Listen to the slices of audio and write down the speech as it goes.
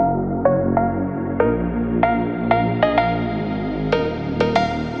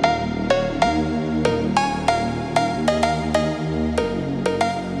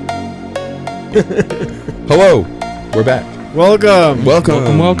Hello, we're back. Welcome.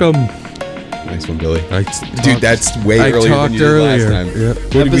 Welcome. Nice one, Billy. Dude, that's way earlier than you did last time. Yep.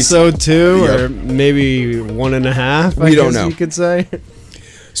 What did we- Episode 2 Yep. or maybe 1.5. We don't know. You could say.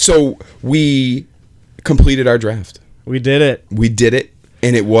 So we completed our draft. We did it. We did it,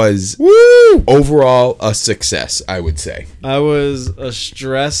 and it was Woo! overall a success, I would say. I was a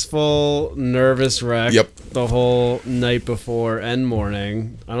stressful, nervous wreck. Yep. The whole night before and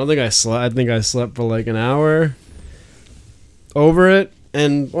morning. I don't think I slept. I think I slept for like an hour over it.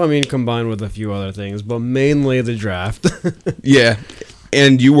 And, well, I mean, combined with a few other things, but mainly the draft. Yeah,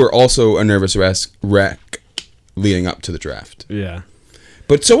 and you were also a nervous wreck leading up to the draft. Yeah.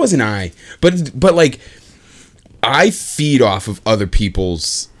 But so wasn't I. But like, I feed off of other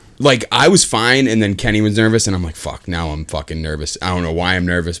people's. Like, I was fine, and then Kenny was nervous, and I'm like, fuck, now I'm fucking nervous. I don't know why I'm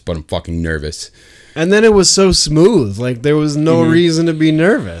nervous, but I'm fucking nervous. And then it was so smooth. Like, there was no reason to be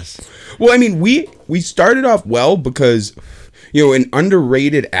nervous. Well, I mean, we started off well because, you know, an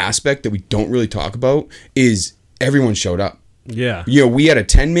underrated aspect that we don't really talk about is everyone showed up. Yeah. You know, we had a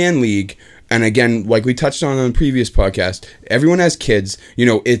 10-man league. And again, like we touched on the previous podcast, everyone has kids. You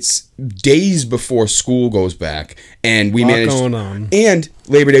know, it's days before school goes back, and we managed going on. And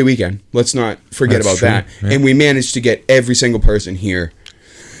Labor Day weekend. Let's not forget That's about true. that. Yeah. And we managed to get every single person here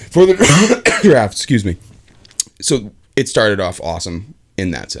for the draft. Excuse me. So it started off awesome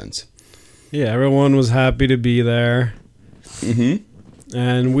in that sense. Yeah, everyone was happy to be there. Mm-hmm.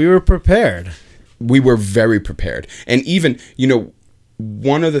 And we were prepared. We were very prepared, and even, you know,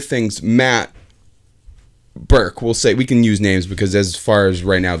 one of the things, Matt Burke, we'll say, we can use names because as far as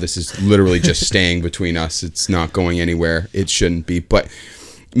right now, this is literally just staying between us. It's not going anywhere. It shouldn't be. But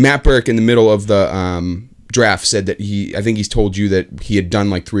Matt Burke, in the middle of the draft, said that I think he's told you that he had done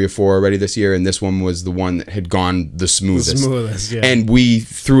like 3 or 4 already this year, and this one was the one that had gone the smoothest. The smoothest, yeah. And we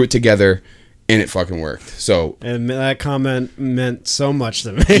threw it together, and it fucking worked. So And that comment meant so much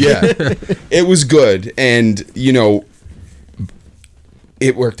to me. yeah, it was good. And, you know,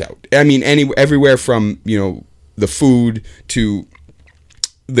 it worked out. I mean, everywhere from, you know, the food to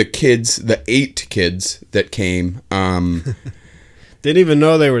the kids, the 8 kids that came. Didn't even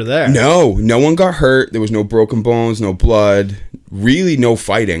know they were there. No one got hurt. There was no broken bones, no blood, really no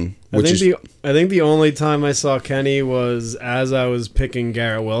fighting. I think the only time I saw Kenny was as I was picking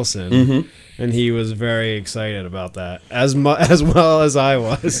Garrett Wilson, and he was very excited about that, as well as I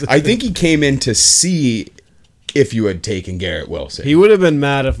was. I think he came in to see if you had taken Garrett Wilson. He would have been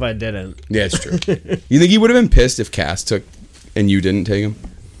mad if I didn't. Yeah, it's true. You think he would have been pissed if Cass took and you didn't take him?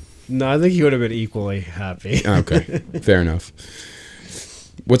 No, I think he would have been equally happy. Okay, fair enough.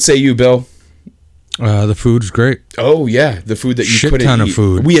 What say you, Bill? The food's great. Oh yeah, the food that you Shit couldn't ton eat. of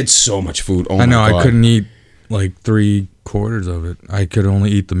food. We had so much food. Oh I know. my God. I couldn't eat like 3/4 of it. I could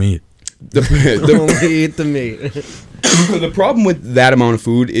only eat the meat. Only eat the meat. The problem with that amount of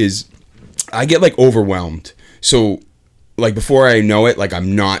food is I get like overwhelmed. So like before I know it, like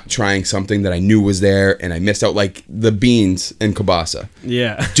I'm not trying something that I knew was there and I missed out, like the beans and kielbasa.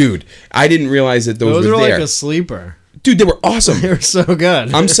 Yeah. Dude, I didn't realize that those Those were were there. like a sleeper. Dude, they were awesome. They were so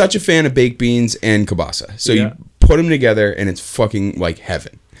good. I'm such a fan of baked beans and kielbasa. So Yeah. you put them together and it's fucking like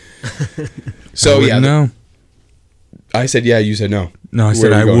heaven. So yeah, No. I said yeah, you said no. No, I Where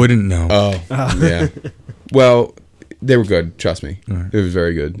said are we I going? wouldn't know. Oh, yeah. Well, they were good. Trust me. All right. It was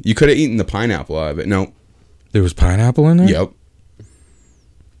very good. You could have eaten the pineapple out of it. No. There was pineapple in there? Yep.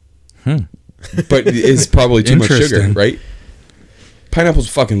 But it's probably too much sugar, Interesting. right? Pineapple's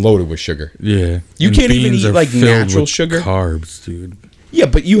fucking loaded with sugar. Yeah. You And can't even beans eat, are like, filled natural with sugar? Carbs, dude. Yeah,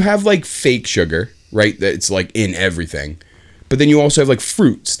 but you have like fake sugar, right? That's like in everything. But then you also have like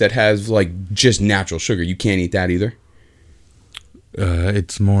fruits that has like just natural sugar. You can't eat that either.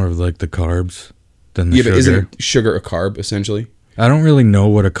 It's more of like the carbs than the Yeah, sugar. but isn't sugar a carb essentially? I don't really know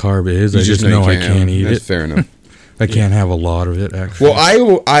what a carb is. You I just know I have can't it. eat That's it. fair enough. I can't have a lot of it, actually.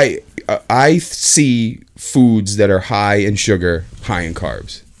 Well, I see foods that are high in sugar, high in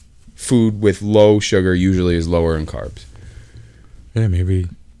carbs. Food with low sugar usually is lower in carbs. Yeah, maybe.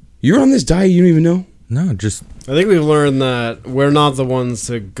 You're on this diet, you don't even know? No, just... I think we've learned that we're not the ones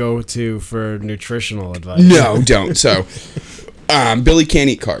to go to for nutritional advice. No, don't. So, Billy can't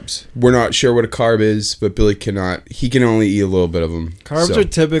eat carbs. We're not sure what a carb is, but Billy cannot. He can only eat a little bit of them. Carbs so. are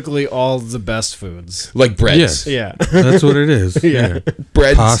typically all the best foods. Like breads. Yes. Yeah. That's what it is. Yeah.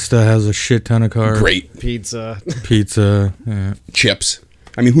 Breads. Pasta has a shit ton of carbs. Great. Pizza. Pizza. Yeah. Chips.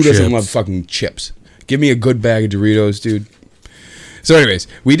 I mean, who doesn't Chips. love fucking chips? Give me a good bag of Doritos, dude. So anyways,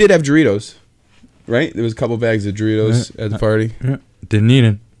 we did have Doritos, right? There was a couple bags of Doritos at the party. Yeah. Didn't eat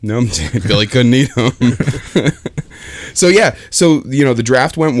it. No, Billy couldn't eat them. So yeah, so you know the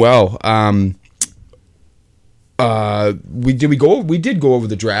draft went well. We did go over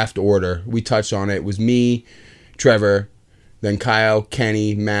the draft order. We touched on it. It was me, Trevor, then Kyle,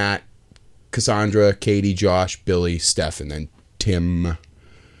 Kenny, Matt, Cassandra, Katie, Josh, Billy, Steph, and then Tim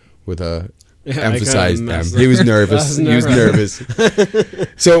with a emphasized M. He was nervous. He was nervous.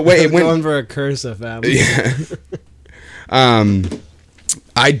 So wait, it went going for a cursive family. Yeah.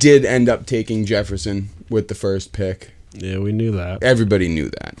 I did end up taking Jefferson with the first pick. Yeah, we knew that. Everybody knew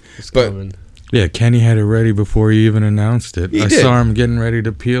that. It's But coming. Yeah, Kenny had it ready before he even announced it. He I did. saw him getting ready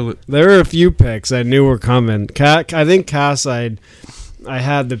to peel it. There were a few picks I knew were coming. I think Cass, I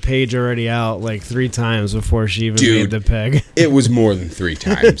had the page already out like 3 times before she even Dude. made the pick. it was more than 3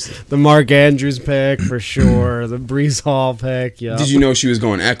 times. The Mark Andrews pick for sure. The Brees Hall pick. Yeah. Did you know she was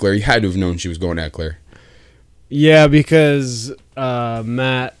going Eckler? You had to have known she was going Eckler. Yeah, because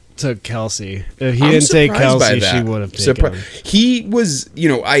Matt took Kelsey. If he I'm didn't take surprised by Kelsey, that. she would have taken him. He was,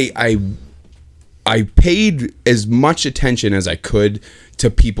 I paid as much attention as I could to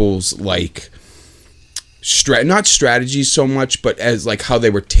people's like not strategies so much, but as like how they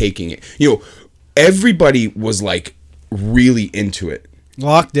were taking it. Everybody was like really into it.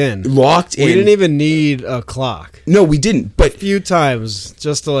 Locked in. We We didn't even need a clock. No, we didn't. But A few times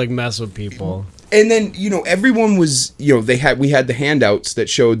just to like mess with people. and then everyone was we had the handouts that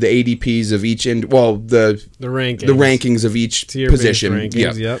showed the ADPs of each the rankings of each Tier-based position.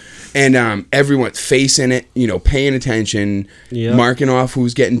 rankings, yep. And everyone facing it, paying attention, Yep. marking off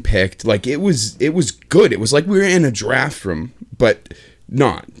who's getting picked. Like it was good. It was like we were in a draft room, but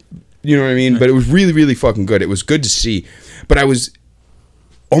not. You know what I mean? But it was really, really fucking good. It was good to see. But I was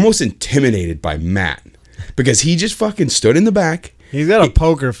almost intimidated by Matt because he just fucking stood in the back. He's got a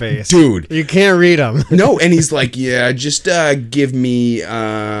poker face. Dude. You can't read him. No, and he's like, yeah, just give me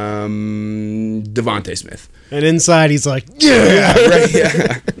Devontae Smith. And inside he's like, Yeah, right.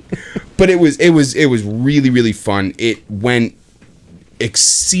 Yeah. But it was really, really fun. It went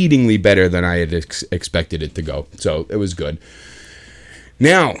exceedingly better than I had expected it to go. So it was good.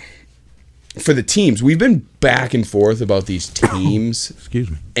 Now, for the teams, we've been back and forth about these teams. Excuse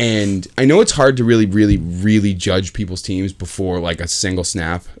me. And I know it's hard to really, really, really judge people's teams before like a single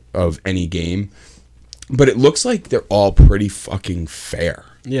snap of any game. But it looks like they're all pretty fucking fair.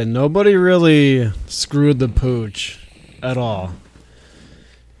 Yeah, nobody really screwed the pooch at all.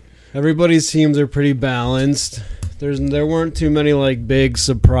 Everybody's teams are pretty balanced. There weren't too many like big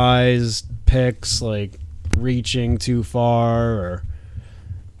surprise picks like reaching too far or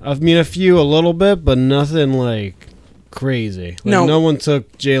I mean a few a little bit, but nothing like crazy. Like, No. no one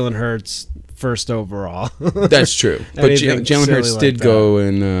took Jalen Hurts first overall. That's true. But Anything Jalen silly Hurts like did that. go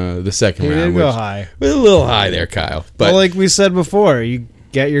in the second He round. did go which- high. A little high there, Kyle. But Well, like we said before, you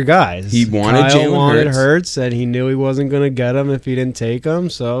get your guys. He wanted Kyle Jalen wanted Hurts. Hurts, and he knew he wasn't going to get him if he didn't take him,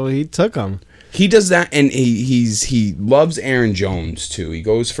 so he took him. he does that, and he loves Aaron Jones too. He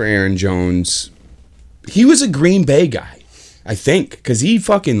goes for Aaron Jones. He was a Green Bay guy, I think, because he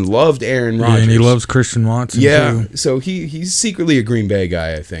fucking loved Aaron Rodgers. Yeah, and he loves Christian Watson, Yeah, too. so he's secretly a Green Bay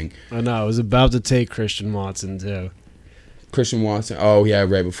guy, I think. I know. I was about to take Christian Watson, too. Christian Watson. Oh yeah,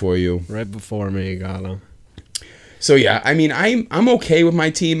 right before you. Right before me, got him. So yeah, I mean, I'm okay with my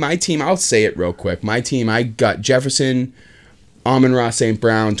team. My team, I'll say it real quick. My team, I got Jefferson, Amon-Ra St.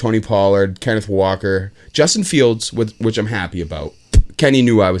 Brown, Tony Pollard, Kenneth Walker, Justin Fields, which I'm happy about. Kenny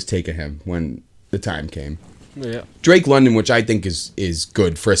knew I was taking him when the time came. Yeah. Drake London, which I think is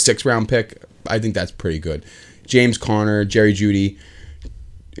good for a 6th-round pick. I think that's pretty good. James Conner, Jerry Jeudy,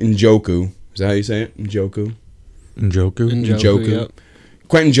 Njoku. Is that how you say it? Njoku. Njoku. Yep.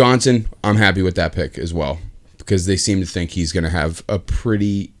 Quentin Johnson, I'm happy with that pick as well because they seem to think he's going to have a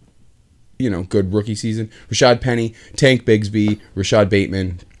pretty, good rookie season. Rashad Penny, Tank Bigsby, Rashad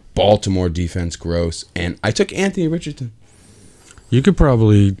Bateman, Baltimore defense, gross. And I took Anthony Richardson. You could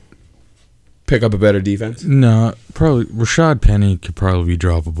probably... Pick up a better defense. No, probably... Rashad Penny could probably be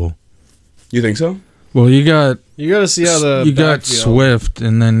droppable. You think so? Well, you got... You got to see how the You got backfield- Swift,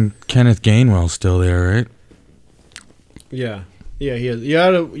 and then Kenneth Gainwell still there, right? Yeah. Yeah, he is. You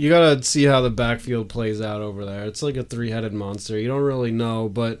gotta see how the backfield plays out over there. It's like a 3-headed monster. You don't really know,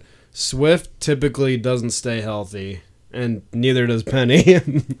 but Swift typically doesn't stay healthy, and neither does Penny.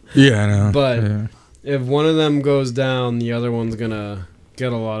 Yeah, I know. But yeah. if one of them goes down, the other one's gonna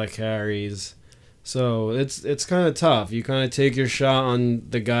get a lot of carries. So it's kind of tough. You kind of take your shot on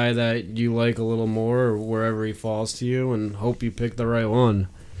the guy that you like a little more, or wherever he falls to you, and hope you pick the right one.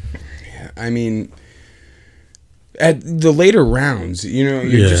 I mean, at the later rounds, you're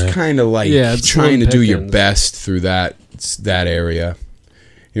just kind of like it's trying to slim do your pickings. best through that area.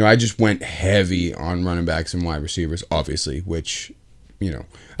 I just went heavy on running backs and wide receivers, obviously, which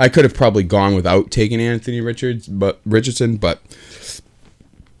I could have probably gone without taking Anthony Richardson, but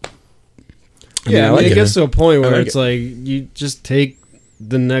it gets to a point where like it's like you just take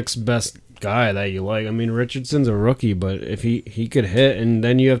the next best guy that you like. I mean, Richardson's a rookie, but if he could hit, and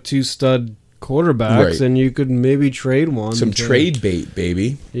then you have 2 stud quarterbacks, Right. and you could maybe trade one. some trade bait,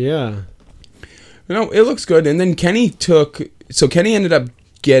 baby. Yeah. No, it looks good. And then Kenny ended up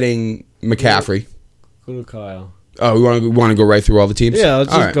getting McCaffrey. Go to Kyle. Oh, we want to go right through all the teams? Yeah,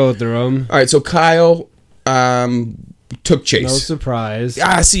 let's All just right. go through them. All right, so Kyle took Chase. No surprise.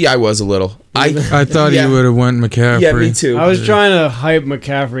 See, I was a little. I thought Yeah. he would have went McCaffrey. Yeah, me too. I was trying to hype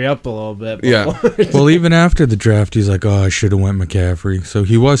McCaffrey up a little bit. Yeah. Well, even after the draft, he's like, "Oh, I should have went McCaffrey." So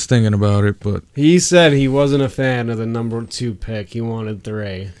he was thinking about it, but He said he wasn't a fan of the number 2 pick. He wanted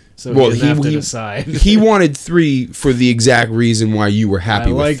 3. So Well, he didn't have to he- decide. He wanted 3 for the exact reason why you were happy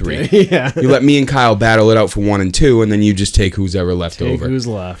I with liked 3. it. Yeah. You let me and Kyle battle it out for 1 and 2, and then you just take who's ever left Take over. who's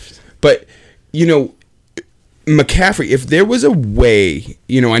left. But, McCaffrey, if there was a way,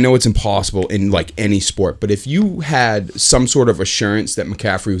 I know it's impossible in like any sport, but if you had some sort of assurance that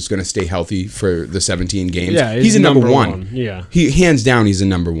McCaffrey was going to stay healthy for the 17 games, Yeah, he's a number one. Yeah. He hands down, he's a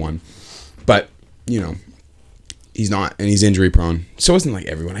number 1. But, he's not, and he's injury prone. So isn't like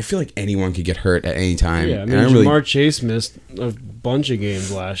everyone. I feel like anyone could get hurt at any time. Yeah, I And mean, really, Jamar Chase missed a bunch of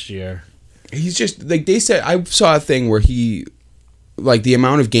games last year. he's just like they said. I saw a thing where he, like the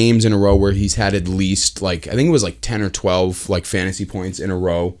amount of games in a row where he's had at least like I think it was like 10 or 12 like fantasy points in a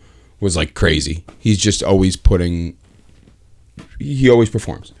row was like crazy. He's just always he always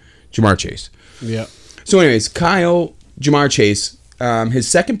performs. Jamar Chase. Yeah. So, anyways, Kyle, Jamar Chase, his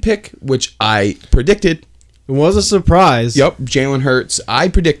second pick, which I predicted. It was a surprise. Yep, Jalen Hurts. I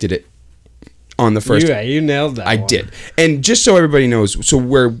predicted it on the first. You nailed that I one. did. And just so everybody knows, so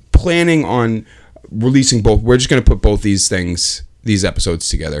we're planning on releasing both. We're just going to put both these episodes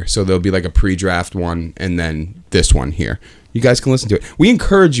together. So there'll be like a pre-draft one and then this one here. You guys can listen to it. We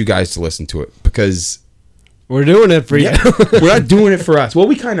encourage you guys to listen to it because We're doing it for you. we're not doing it for us. Well,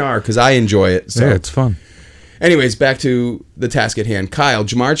 we kind of are because I enjoy it. So. yeah, it's fun. Anyways, back to the task at hand. Kyle,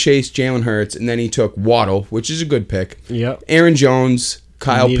 Jamar Chase, Jalen Hurts, and then he took Waddle, which is a good pick. Yep. Aaron Jones,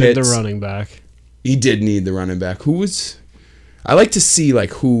 Kyle Needed Pitts. the running back. He did need the running back. I like to see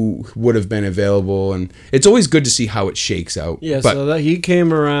like who would have been available, and it's always good to see how it shakes out. Yeah, but so that he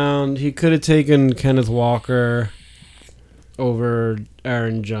came around. He could have taken Kenneth Walker over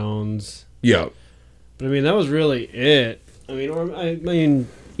Aaron Jones. yeah, But I mean, that was really it. I mean,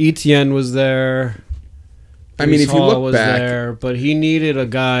 Etienne was there. I mean, Brees if you Hall look was back, there, but he needed a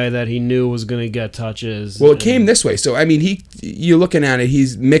guy that he knew was going to get touches. well, it came this way. So I mean, you're looking at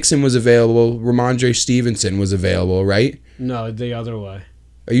it. Mixon was available. Ramondre Stevenson was available, right? No, the other way.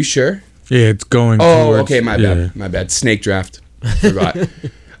 Are you sure? Yeah, it's going. Oh, towards, okay, my yeah. bad. My bad. Snake draft. Forgot.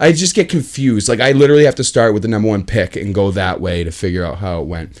 I just get confused. Like I literally have to start with the number 1 pick and go that way to figure out how it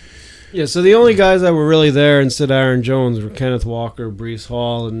went. Yeah, so the only guys that were really there instead of Aaron Jones were Kenneth Walker, Brees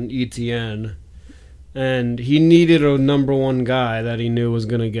Hall, and Etienne. And he needed a number 1 guy that he knew was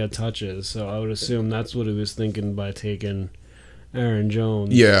going to get touches. So I would assume that's what he was thinking by taking Aaron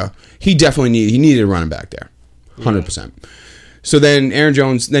Jones. Yeah, he definitely needed a running back there, 100%. So then Aaron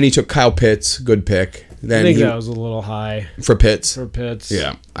Jones. Then he took Kyle Pitts, good pick. Then I think that was a little high for Pitts. for Pitts.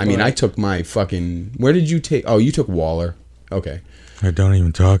 Yeah, I mean, But- I took my fucking. Where did you take? Oh, you took Waller. Okay. I don't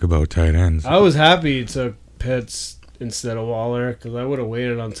even talk about tight ends. I was happy he took Pitts instead of Waller because I would have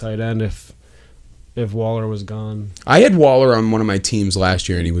waited on tight end if Waller was gone. I had Waller on one of my teams last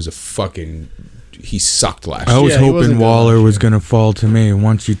year, and he was a fucking. He sucked last I year. was Yeah, he wasn't hoping good Waller last was year. going to fall to me.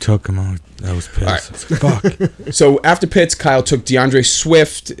 Once you took him, I was pissed. Fuck. So after Pitts, Kyle took DeAndre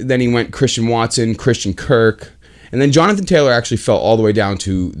Swift. Then he went Christian Watson, Christian Kirk. And then Jonathan Taylor actually fell all the way down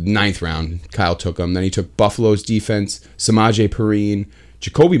to 9th round. Kyle took him. Then he took Buffalo's defense, Samaje Perine,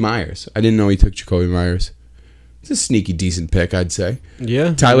 Jacoby Myers. I didn't know he took Jacoby Myers. It's a sneaky, decent pick, I'd say.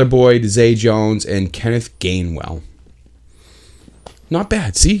 Yeah. Tyler Boyd, Zay Jones, and Kenneth Gainwell. Not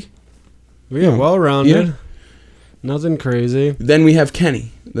bad, see? Yeah, well rounded. Yeah. Nothing crazy. Then we have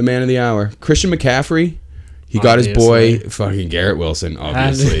Kenny, the man of the hour. Christian McCaffrey. He got his boy, fucking Garrett Wilson,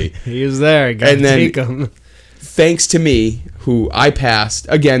 obviously. He was there. Got to And then- take him. Thanks to me, who I passed.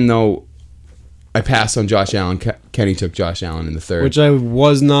 Again, though, I passed on Josh Allen. Kenny took Josh Allen in the 3rd. Which I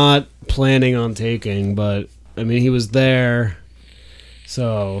was not planning on taking, but I mean he was there,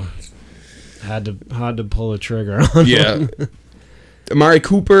 so had to pull a trigger on yeah. him. Amari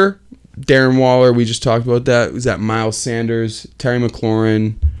Cooper, Darren Waller, we just talked about that. Was that Miles Sanders, Terry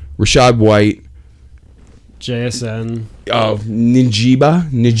McLaurin, Rashad White, JSN,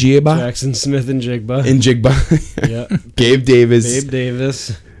 Najiba, Jackson Smith and Jigba. and Jigba. Yeah. Gabe Davis. Babe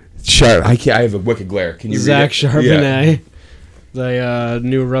Davis. I have a wicked glare. Can you Zach read it? Charbonnet. The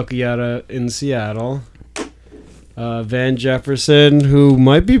new rookie in Seattle. Van Jefferson, who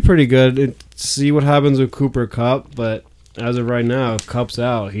might be pretty good. See what happens with Cooper Kupp, but as of right now, if Kupp's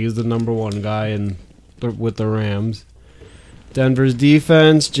out, he's the number one guy with the Rams. Denver's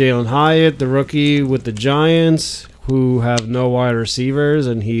defense, Jalen Hyatt, the rookie with the Giants, who have no wide receivers,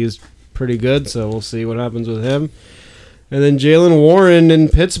 and he's pretty good, so we'll see what happens with him. And then Jalen Warren in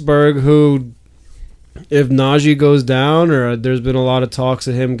Pittsburgh, who, if Najee goes down, or there's been a lot of talks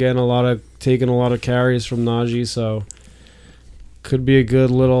of him taking a lot of carries from Najee, so could be a good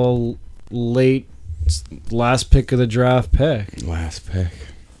little late last pick of the draft pick. Last pick.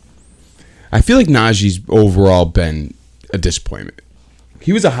 I feel like Najee's overall been a disappointment.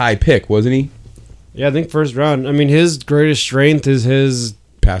 He was a high pick, wasn't he? Yeah, I think first round. I mean, his greatest strength is his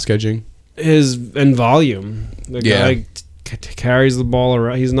pass catching, and volume. The guy carries the ball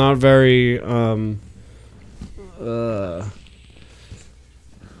around. He's not very. I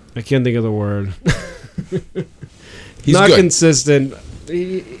can't think of the word. He's not good. Consistent.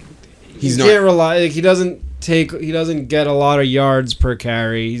 He's not. Can't rely. Like, he doesn't get a lot of yards per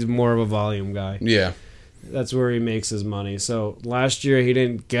carry. He's more of a volume guy. Yeah. That's where he makes his money. So last year he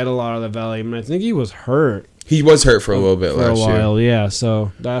didn't get a lot of the volume. I think he was hurt. He was hurt for a little bit last year. For a while, yeah.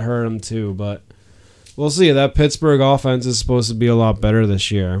 So that hurt him too. But we'll see. That Pittsburgh offense is supposed to be a lot better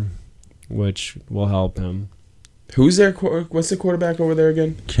this year, which will help him. Who's their? What's the quarterback over there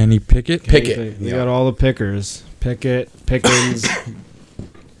again? Kenny Pickett. They got all the pickers. Pickens.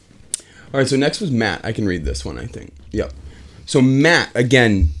 All right. So next was Matt. I can read this one, I think. Yep. So Matt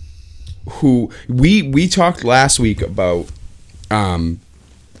again. Who we talked last week about who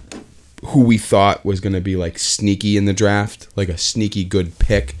we thought was going to be like sneaky in the draft, like a sneaky good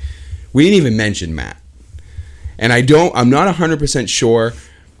pick. We didn't even mention Matt. And I'm not 100% sure,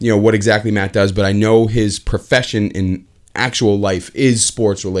 what exactly Matt does, but I know his profession in actual life is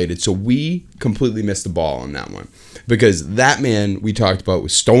sports related. So we completely missed the ball on that one because that man we talked about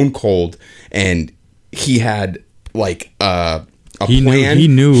was stone cold and he had like a plan. He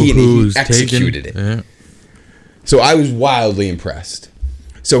knew who he executed taken. it. Yeah. So I was wildly impressed.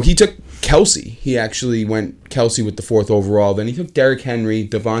 So he took Kelsey. He actually went Kelsey with the 4th overall. Then he took Derrick Henry,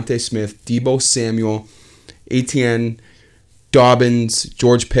 Devontae Smith, Deebo Samuel, Etienne, Dobbins,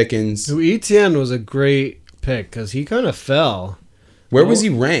 George Pickens. Who Etienne was a great pick because he kind of fell. Where was he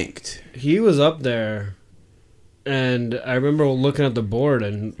ranked? He was up there, and I remember looking at the board,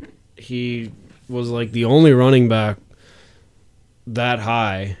 and he was like the only running back that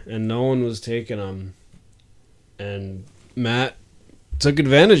high, and no one was taking him. And Matt took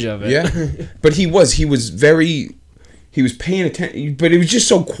advantage of it. Yeah, but he was paying attention, but it was just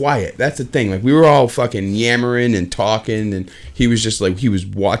so quiet. That's the thing. Like we were all fucking yammering and talking, and he was just like he was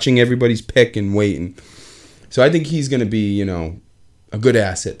watching everybody's pick and waiting. So I think he's going to be, a good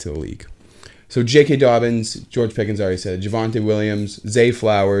asset to the league. So J.K. Dobbins, George Pickens already said, Javonte Williams, Zay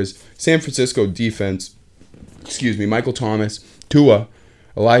Flowers, San Francisco defense, Michael Thomas, Tua,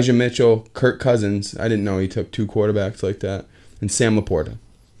 Elijah Mitchell, Kirk Cousins. I didn't know he took 2 quarterbacks like that. And Sam Laporta.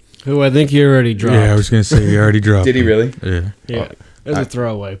 Who I think he already dropped. Yeah, I was going to say he already dropped. Did he really? Yeah. Yeah. It was a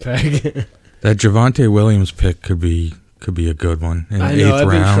throwaway pick. That Javonte Williams pick could be a good one in the 8th round. I know. I've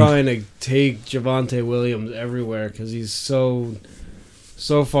been trying to take Javonte Williams everywhere because he's so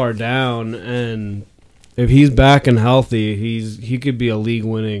far down, and if he's back and healthy, he could be a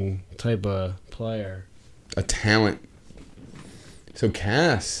league-winning type of player. A talent. So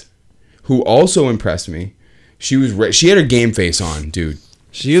Cass, who also impressed me, she had her game face on, dude.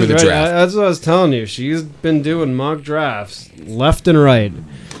 She is right. That's what I was telling you. She's been doing mock drafts left and right,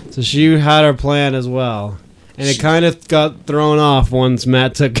 so she had her plan as well. And it kind of got thrown off once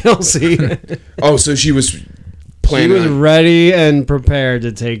Matt took Kelsey. Oh, so she was planning. She was ready and prepared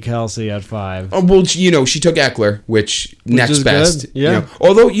to take Kelsey at 5. Oh, well, she took Eckler, which next best. Good. Yeah.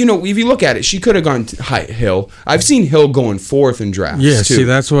 Although, if you look at it, she could have gone Hill. I've seen Hill going 4th in drafts. Yeah, too. see,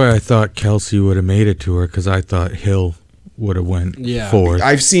 that's why I thought Kelsey would have made it to her, because I thought Hill would have went 4th.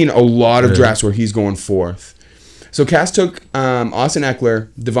 I've seen a lot of drafts where he's going 4th. So Cass took Austin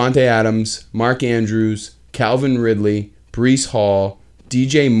Eckler, Devontae Adams, Mark Andrews, Calvin Ridley, Breece Hall,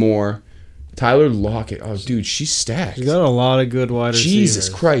 DJ Moore, Tyler Lockett. Oh, dude, she's stacked. She's got a lot of good wide receivers. Jesus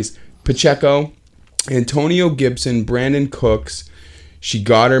Christ. Pacheco, Antonio Gibson, Brandon Cooks. She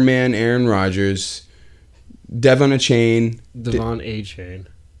got her man Aaron Rodgers, Devon Achane. Devon Achane.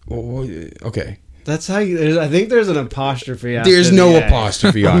 Oh, okay. That's how you. I think there's an apostrophe. After There's no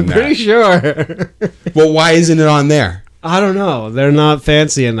apostrophe on I'm that. pretty sure. Well, why isn't it on there? I don't know. They're not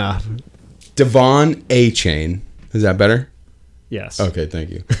fancy enough. Devon A-Chain. Is that better? Yes. Okay, thank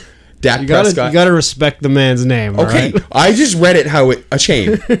you. Dak You Prescott. gotta respect the man's name. Okay, Right? I just read it a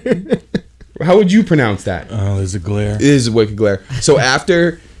chain. How would you pronounce that? Oh, there's a glare. It is a wicked glare. So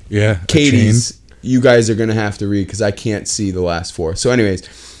after Yeah. Katie's, you guys are going to have to read because I can't see the last four. So anyways,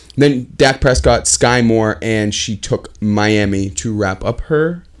 then Dak Prescott, Sky Moore, and she took Miami to wrap up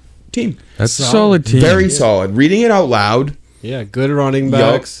her team. That's a solid team. Very solid. Reading it out loud. Yeah, good running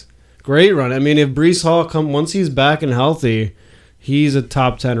backs. Great run. I mean, if Breece Hall once he's back and healthy, he's a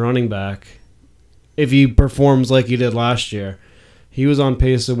top 10 running back. If he performs like he did last year, he was on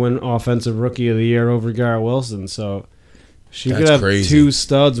pace to win Offensive Rookie of the Year over Garrett Wilson. So she could have crazy. two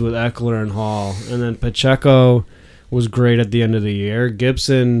studs with Eckler and Hall, and then Pacheco was great at the end of the year.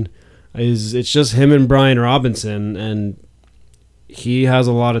 Gibson it's just him and Brian Robinson, and he has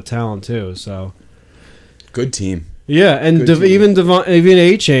a lot of talent too. So Good team. yeah, and even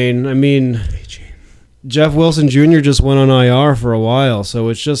A-Chain. I mean, Jeff Wilson Jr. just went on IR for a while, so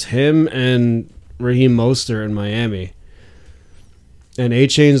it's just him and Raheem Mostert in Miami. And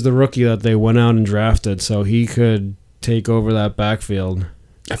A-Chain's the rookie that they went out and drafted, so he could take over that backfield.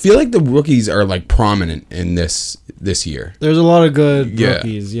 I feel like the rookies are like prominent in this year. There's a lot of good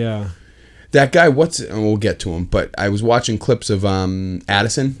rookies, yeah. That guy, and we'll get to him, but I was watching clips of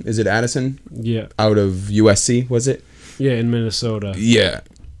Addison. Is it Addison? Yeah. Out of USC, was it? Yeah, in Minnesota. Yeah.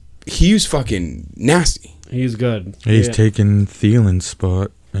 He was fucking nasty. He's good. He's taking Thielen's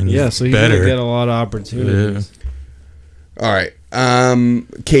spot. And he's so he's better. going to get a lot of opportunities. Yeah. All right.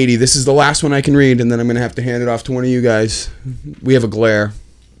 Katie, this is the last one I can read, and then I'm going to have to hand it off to one of you guys. We have a glare.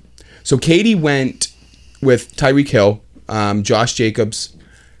 So Katie went with Tyreek Hill, Josh Jacobs,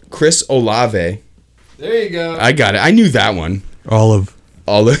 Chris Olave. There you go. I got it. I knew that one. Olive.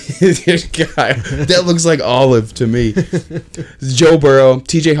 That looks like Olive to me. Joe Burrow,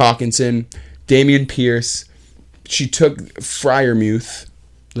 TJ Hawkinson, Damian Pierce. She took Freiermuth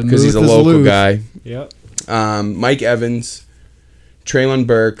because he's a local guy. Yep. Mike Evans, Traylon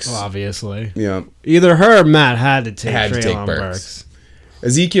Burks. Well, obviously. Yeah. Either her or Matt had to take Traylon Burks.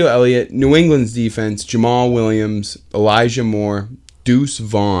 Ezekiel Elliott, New England's defense, Jamal Williams, Elijah Moore, Deuce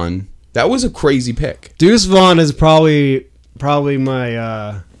Vaughn. That was a crazy pick. Deuce Vaughn is probably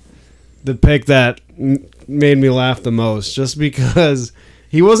my the pick that made me laugh the most, just because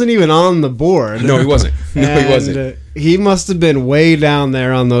he wasn't even on the board. No, he wasn't. No, he wasn't. He must have been way down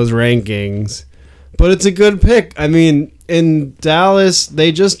there on those rankings. But it's a good pick. I mean, in Dallas,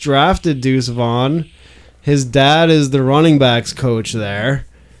 they just drafted Deuce Vaughn. His dad is the running backs coach there.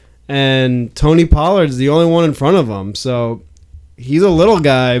 And Tony Pollard's the only one in front of him. So he's a little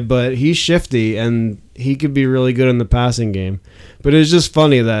guy, but he's shifty, and he could be really good in the passing game. But it's just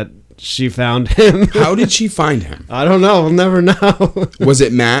funny that she found him. How did she find him? I don't know. We'll never know. Was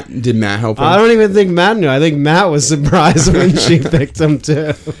it Matt? Did Matt help him? I don't even think Matt knew. I think Matt was surprised when she picked him,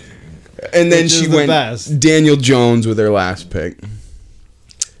 too. And then she went Daniel Jones with her last pick.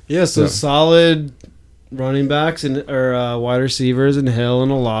 Yeah, so solid running backs or wide receivers in Hill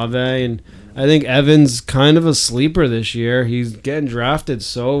and Olave, and I think Evans kind of a sleeper this year. He's getting drafted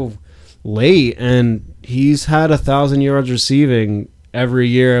so late, and he's had 1,000 yards receiving every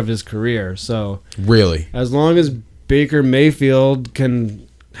year of his career. So really, as long as Baker Mayfield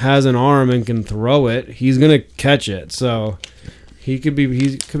has an arm and can throw it, he's gonna catch it. So he could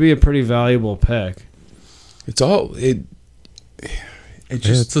be a pretty valuable pick. It's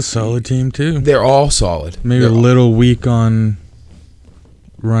a solid team too. They're all solid. Maybe a little weak on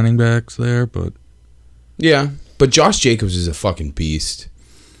running backs there, but yeah. But Josh Jacobs is a fucking beast.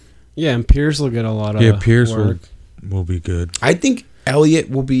 Yeah, and Pierce will get a lot of Pierce work. will be good. I think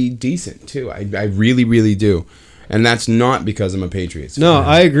Elliott will be decent too. I really, really do. And that's not because I'm a Patriots fan. No,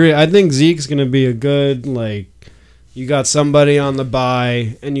 I agree. I think Zeke's going to be a good, you got somebody on the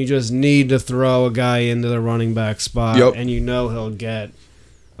bye, and you just need to throw a guy into the running back spot, and you know he'll get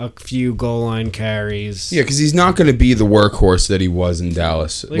a few goal line carries. Yeah, because he's not going to be the workhorse that he was in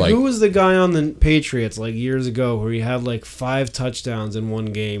Dallas. Who was the guy on the Patriots years ago where he had 5 touchdowns in one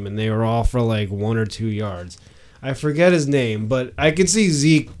game, and they were all for 1 or 2 yards? I forget his name, but I could see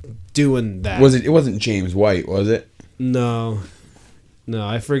Zeke doing that. It wasn't James White, was it? No,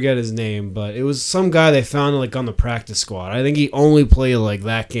 I forget his name, but it was some guy they found on the practice squad. I think he only played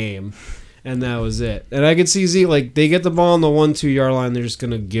that game, and that was it. And I could see Zeke, they get the ball on the 1-2 yard line, they're just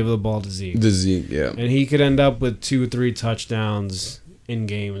gonna give the ball to Zeke. Yeah. And he could end up with 2 or 3 touchdowns in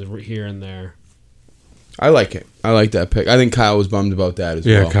games here and there. I like it. I like that pick. I think Kyle was bummed about that as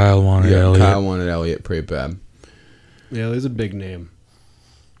well. Yeah, Kyle wanted Elliott. Kyle wanted Elliott pretty bad. Yeah, he's a big name.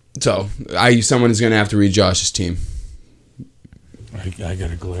 So, someone is going to have to read Josh's team. I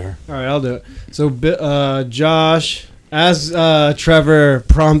got a glare. All right, I'll do it. So, Josh, as Trevor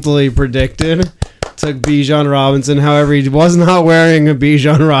promptly predicted, took Bijan Robinson. However, he was not wearing a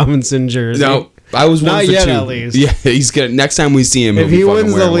Bijan Robinson jersey. No, I was not one for yet, two. at least. Yeah, he's gonna. Next time we see him, If he'll he be fucking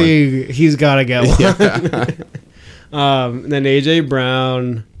wins the wearing one. league, he's got to get one. Yeah. Then AJ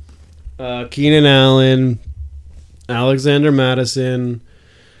Brown, Keenan Allen, Alexander Madison,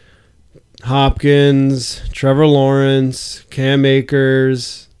 Hopkins, Trevor Lawrence, Cam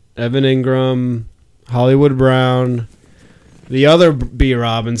Akers, Evan Ingram, Hollywood Brown, the other B.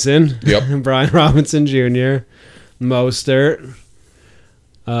 Robinson, Yep. Brian Robinson Jr., Mostert,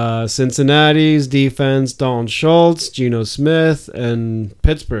 Cincinnati's defense, Dalton Schultz, Geno Smith, and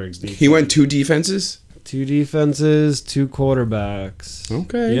Pittsburgh's defense. He went 2 defenses. 2 defenses, 2 quarterbacks.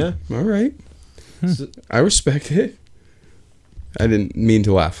 Okay. Yeah. All right. So- I respect it. I didn't mean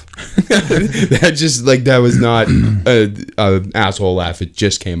to laugh. that was not an asshole laugh. It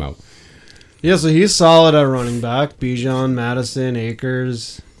just came out. Yeah, so he's solid at running back. Bijan, Madison,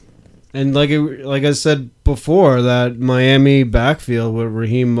 Akers. And like I said before, that Miami backfield with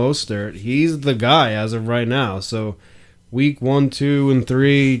Raheem Mostert, he's the guy as of right now. So week 1, 2, and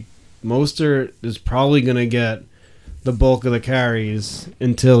 3, Mostert is probably going to get the bulk of the carries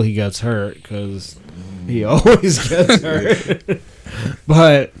until he gets hurt, because he always gets hurt.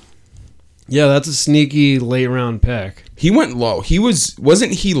 But yeah, that's a sneaky late round pick. He went low.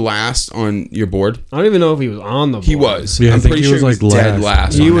 Wasn't he last on your board? I don't even know if he was on the board. He was. Yeah, I I'm think pretty he sure was, he was like, dead last.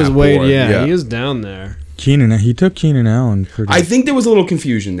 last. He on was that way, board. yeah, he was down there. He took Keenan Allen pretty. I think there was a little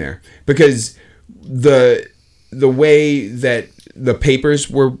confusion there because the way that the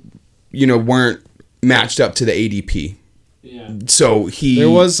papers were, weren't matched up to the ADP. Yeah. So There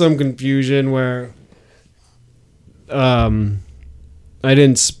was some confusion where I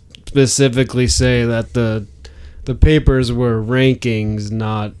didn't specifically say that the papers were rankings,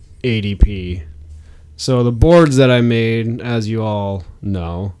 not ADP. So the boards that I made, as you all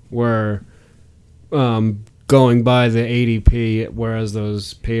know, were going by the ADP, whereas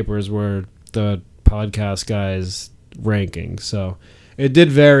those papers were the podcast guys' rankings. So it did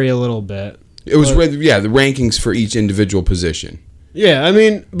vary a little bit. It was, the rankings for each individual position. Yeah, I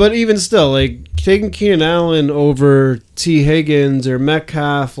mean, but even still, like, taking Keenan Allen over T. Higgins or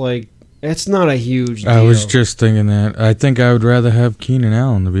Metcalf, like, it's not a huge deal. I was just thinking that. I think I would rather have Keenan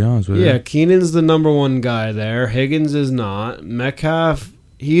Allen, to be honest with you. Yeah, Keenan's the number 1 guy there. Higgins is not. Metcalf,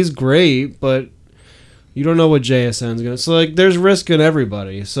 he's great, but you don't know what JSN's going to... So, like, there's risk in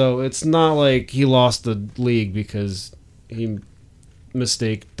everybody. So it's not like he lost the league because he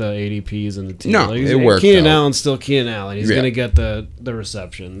mistake the ADPs and the team. No, like, it worked Keenan out. Allen's still Keenan Allen. He's Yeah. going to get the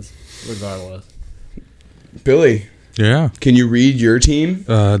receptions regardless. Billy, Yeah. can you read your team?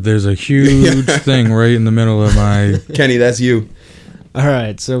 There's a huge thing right in the middle of my... Kenny, that's you. All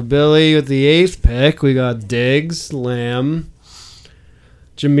right, so Billy with the 8th pick, we got Diggs, Lamb,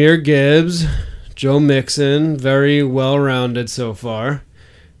 Jahmyr Gibbs, Joe Mixon, very well-rounded so far,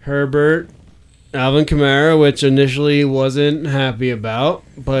 Herbert, Alvin Kamara, which initially wasn't happy about,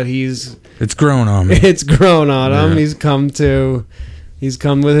 but It's grown on me. it's grown on him. Yeah. He's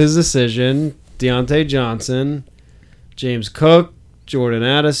come with his decision. Deontay Johnson, James Cook, Jordan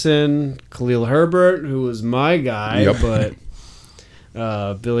Addison, Khalil Herbert, who was my guy, Yep.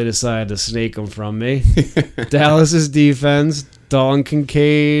 but Billy decided to snake him from me. Dallas's defense, Dalton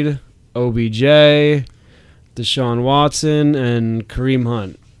Kincaid, OBJ, Deshaun Watson, and Kareem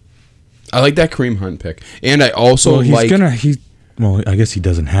Hunt. I like that Kareem Hunt pick. And I also I guess he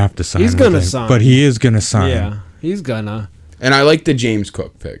doesn't have to sign. He's gonna with him, sign. but he is gonna sign. Yeah, he's gonna. And I like the James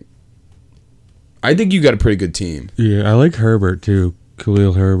Cook pick. I think you got a pretty good team. Yeah, I like Herbert too,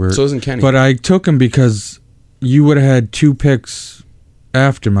 Khalil Herbert. So doesn't Kenny. But I took him because you would have had 2 picks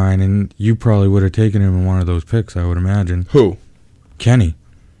after mine, and you probably would have taken him in one of those picks, I would imagine. Who? Kenny.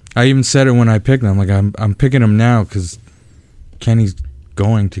 I even said it when I picked him. Like, I'm picking him now because Kenny's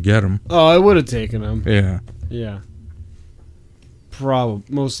going to get him. Oh, I would have taken him. Yeah. Yeah.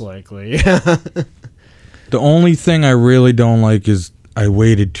 Most likely. The only thing I really don't like is I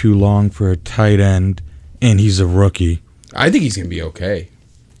waited too long for a tight end, and he's a rookie. I think he's going to be okay.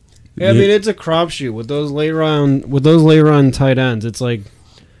 Yeah, I mean, it's a crapshoot with those late round tight ends. It's like,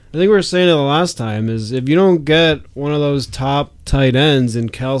 I think we were saying it the last time, is if you don't get one of those top tight ends in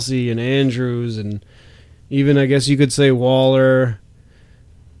Kelsey and Andrews and even, I guess you could say, Waller,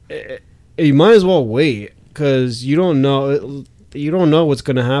 you might as well wait because you don't know. you don't know what's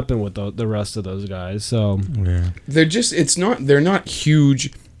going to happen with the rest of those guys. So Yeah. They're not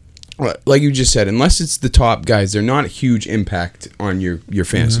huge. Like you just said, unless it's the top guys, they're not a huge impact on your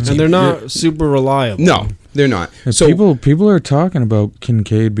fantasy team. and they're not super reliable. No, they're not. And So people are talking about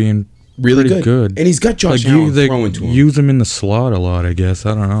Kincaid being really pretty good. and he's got Josh Like Allen they throwing to him. use him in the slot a lot, I guess.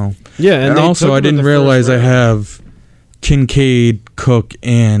 I don't know. Yeah, And they also, took I him in didn't the realize first I round. have Kincaid, Cook,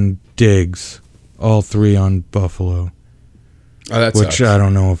 and Diggs, all three on Buffalo. Oh, that Which sucks. I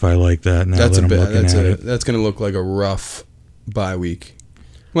don't know if I like that now That's that a I'm bit. looking That's at it. that's going to look like a rough bye week.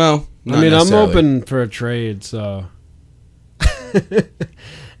 Well, not I mean, I'm necessarily. open for a trade, so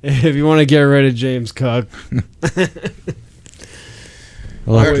if you want to get rid of James Cook,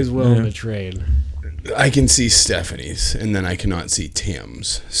 always willing Yeah. to trade. I can see Stephanie's, and then I cannot see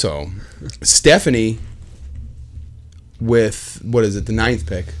Tim's. So, Stephanie with what is it? The 9th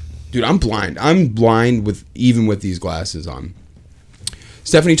pick, dude. I'm blind. I'm blind with these glasses on.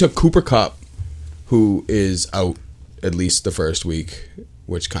 Stephanie took Cooper Kupp, who is out at least the first week,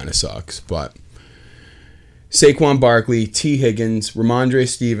 which kind of sucks. But Saquon Barkley, T. Higgins, Ramondre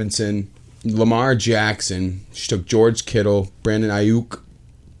Stevenson, Lamar Jackson. She took George Kittle, Brandon Ayuk,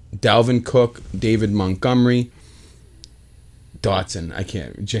 Dalvin Cook, David Montgomery, Dotson. I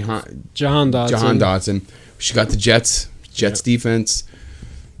can't. Jahan Dotson. She got the Jets defense.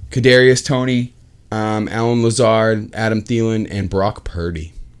 Kadarius Toney, Alan Lazard, Adam Thielen, and Brock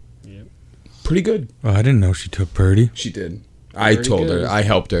Purdy. Yep. Pretty good. Oh, I didn't know she took Purdy. She did. I Pretty told good. her. I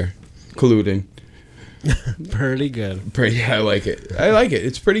helped her. Colluding. Pretty good. Pretty. I like it.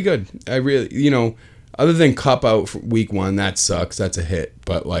 It's pretty good. I really, other than Cup out for week 1, that sucks. That's a hit.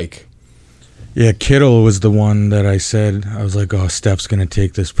 But like, Yeah, Kittle was the one that I said. I was like, oh, Steph's going to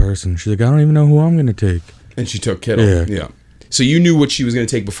take this person. She's like, I don't even know who I'm going to take. and she took Kittle. Yeah. So you knew what she was going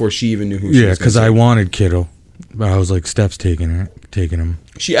to take before she even knew who she Yeah, was going because to I take. wanted Kittle. But I was like, Steph's taking him.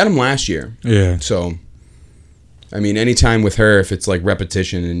 She had him last year. Yeah. So, I mean, anytime with her, if it's like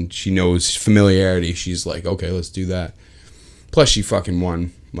repetition and she knows familiarity, she's like, okay, let's do that. Plus, she fucking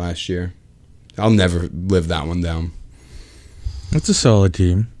won last year. I'll never live that one down. It's a solid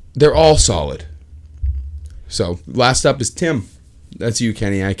team. They're all solid. So, last up is Tim. That's you,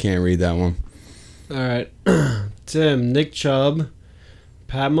 Kenny. I can't read that one. All right, Tim, Nick Chubb,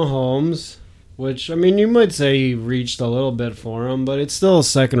 Pat Mahomes, which, I mean, you might say he reached a little bit for him, but it's still a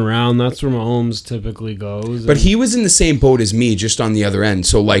second round. That's where Mahomes typically goes. But and he was in the same boat as me, just on the other end.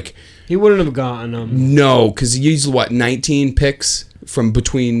 So, like, he wouldn't have gotten him. no, because he used, 19 picks from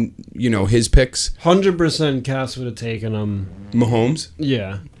between, his picks? 100% Cass would have taken him. Mahomes?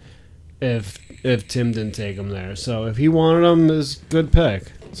 Yeah, if Tim didn't take him there. So if he wanted him, is good pick.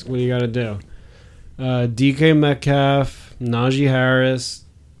 That's what you got to do. DK Metcalf, Najee Harris,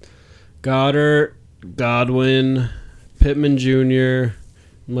 Goddard, Godwin, Pittman Jr.,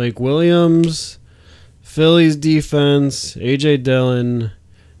 Mike Williams, Phillies defense, AJ Dillon,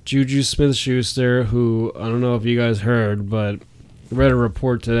 Juju Smith-Schuster, who I don't know if you guys heard, but I read a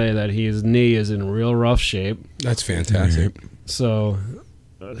report today that his knee is in real rough shape. That's fantastic. So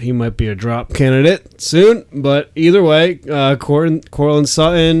he might be a drop candidate soon. But either way, Cortland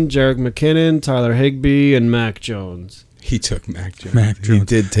Sutton, Jerick McKinnon, Tyler Higbee, and Mac Jones. He took Mac Jones. Mac Jones. He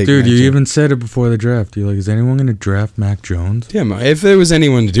did take Dude, Mac you Jones. even said it before the draft. You're like, is anyone going to draft Mac Jones? Tim, if there was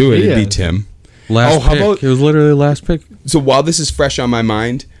anyone to do it, it'd be Yeah. Tim. Last Oh, how pick. about- It was literally the last pick. So while this is fresh on my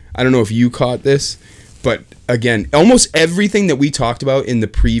mind, I don't know if you caught this, but again, almost everything that we talked about in the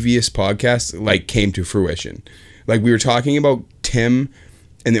previous podcast came to fruition. Like, we were talking about Tim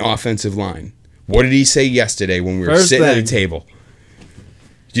and the offensive line. What did he say yesterday when we were First sitting at thing. the table?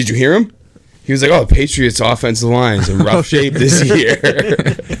 Did you hear him? He was like, "Oh, the Patriots' offensive line is in rough shape this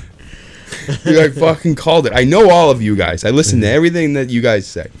year." He fucking called it. I know all of you guys. I listen to everything that you guys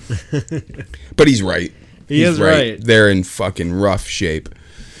say. But he's right. He is right. They're in fucking rough shape.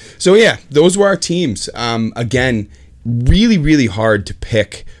 So yeah, those were our teams. Again, really, really hard to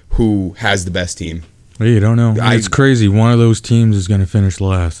pick who has the best team. Well, you don't know. It's crazy. One of those teams is going to finish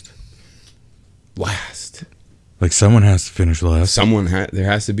last. Last. Like, someone has to finish last. There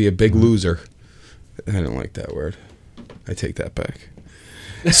has to be a big loser. I don't like that word. I take that back.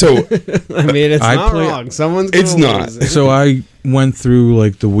 So I mean, it's I not play- wrong. Someone's gonna It's not. lose. So I went through,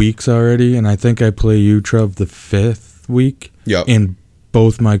 the weeks already, and I think I play you, Trev, the 5th week. Yep. And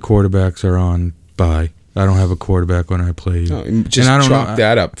both my quarterbacks are on bye. I don't have a quarterback when I play you. no, just And I don't chalk know-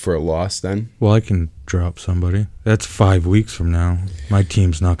 that up for a loss then. Well, I can drop somebody. That's 5 weeks from now. My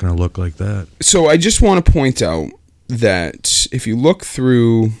team's not going to look like that. So I just want to point out that if you look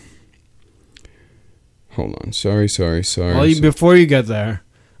through... Hold on. Sorry. Well, before you get there,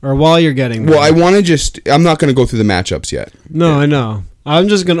 or while you're getting Well, there. I'm not going to go through the matchups yet. No, I know. I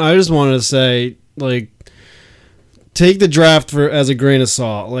just wanted to say, like, take the draft as a grain of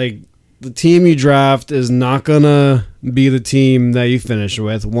salt. Like, the team you draft is not gonna be the team that you finish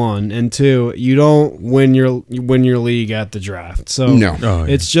with. 1 and 2, you don't win your league at the draft. So No. Oh,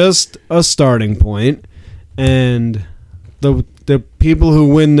 yeah. it's just a starting point, and the people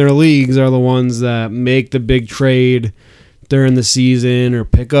who win their leagues are the ones that make the big trade during the season, or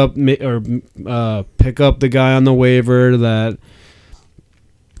pick up the guy on the waiver that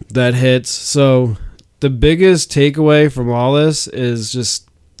hits. So the biggest takeaway from all this is just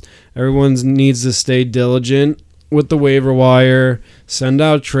everyone needs to stay diligent with the waiver wire, send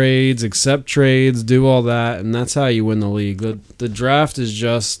out trades, accept trades, do all that, and that's how you win the league. The draft is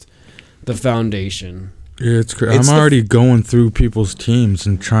just the foundation. Yeah, I'm already going through people's teams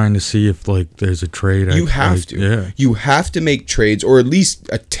and trying to see if like there's a trade. You have to. Yeah. You have to make trades, or at least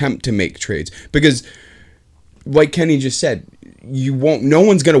attempt to make trades, because, like Kenny just said, no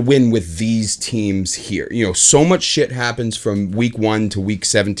one's going to win with these teams here. You know, so much shit happens from week 1 to week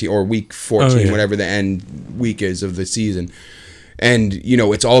 17 or week 14, whatever the end week is of the season. And, you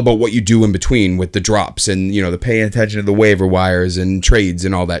know, it's all about what you do in between with the drops and, you know, the paying attention to the waiver wires and trades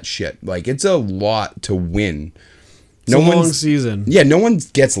and all that shit. Like, it's a lot to win. It's a long season. Yeah, no one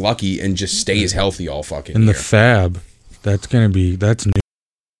gets lucky and just stays healthy all fucking And year. the fab, that's new.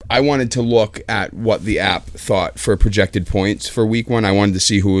 I wanted to look at what the app thought for projected points for week 1. I wanted to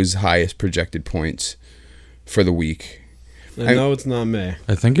see who was highest projected points for the week. I know it's not me.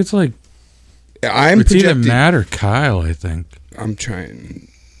 I think it's like It's either Matt or Kyle, I think. I'm trying.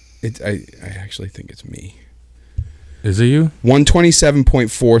 I actually think it's me. Is it you?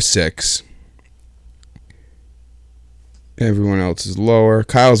 127.46. Everyone else is lower.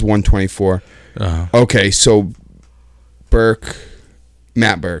 Kyle's 124. Okay, so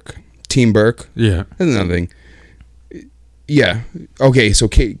Matt Burke, Team Burke. Yeah. That's another thing. Yeah. Okay, so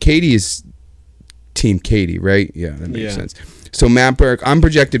Katie is Team Katie, right? Yeah, that makes sense. So Matt Burke, I'm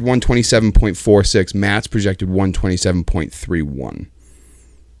projected 127.46. Matt's projected 127.31.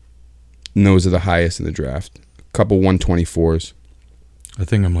 And those are the highest in the draft. A couple 124s. I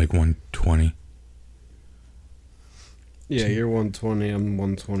think I'm like 120. Yeah, you're 120. I'm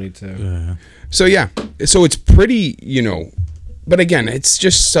 122. Yeah. So yeah, so it's pretty, you know. But again, it's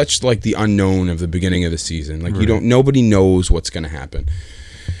just such like the unknown of the beginning of the season. Like nobody knows what's gonna happen,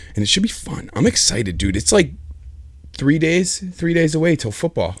 and it should be fun. I'm excited, dude. It's like 3 days away till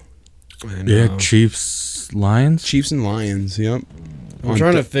football. Yeah, Chiefs, Lions. Chiefs and Lions. Yep. I'm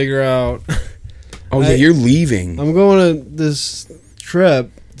trying to figure out. Oh yeah, you're leaving. I'm going to this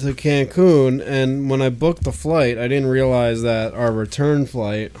trip to Cancun, and when I booked the flight, I didn't realize that our return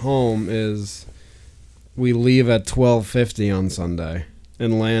flight home is. We leave at 12:50 on Sunday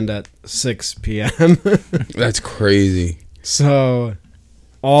and land at 6 p.m. That's crazy. So,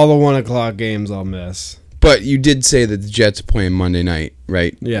 all the 1 o'clock games I'll miss. But you did say that the Jets are playing Monday night,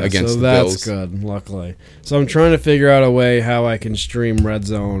 right? Yeah, against so the that's Bills. good, luckily. So I'm trying to figure out a way how I can stream Red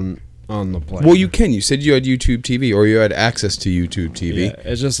Zone on the plane. Well, you can. You said you had YouTube TV, or you had access to YouTube TV. Yeah,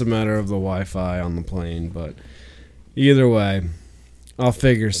 it's just a matter of the Wi-Fi on the plane, but either way, I'll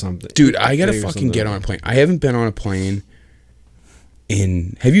figure something. Dude, I gotta fucking get on a plane. I haven't been on a plane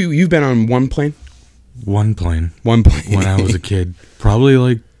in. Have you? You've been on one plane? One plane. One plane. When I was a kid. Probably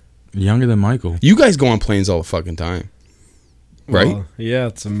like younger than Michael. You guys go on planes all the fucking time, right? Well, yeah,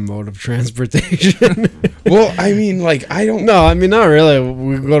 it's a mode of transportation. Well, I mean, like, I don't. No, I mean, not really.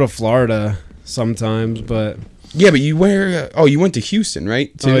 We go to Florida sometimes, but. Yeah, but you you went to Houston,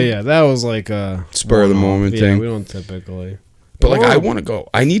 right? Oh, yeah, that was like a. Spur of the moment yeah, thing. we don't typically. But like, I want to go.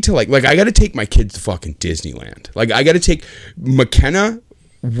 I need to like I got to take my kids to fucking Disneyland. Like, I got to take McKenna.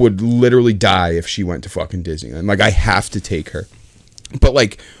 Would literally die if she went to fucking Disneyland. Like, I have to take her. But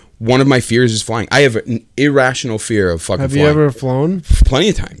like, one of my fears is flying. I have an irrational fear of fucking flying. Have you ever flown? Plenty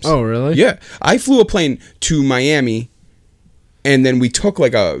of times. Oh, really? Yeah. I flew a plane to Miami, and then we took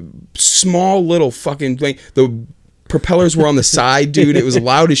like a small little fucking plane. The propellers were on the side, dude. It was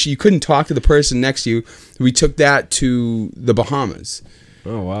loud as shit. You couldn't talk to the person next to you. We took that to the Bahamas.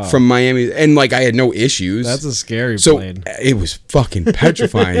 Oh, wow. From Miami, and like, I had no issues. That's a scary So plane. it was fucking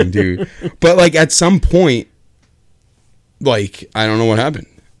petrifying, dude. But like, at some point, like, I don't know what happened.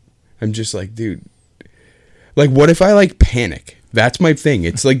 I'm just like, dude, like, what if I like panic? That's my thing.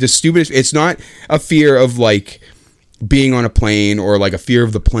 It's like the stupidest. It's not a fear of like being on a plane or like a fear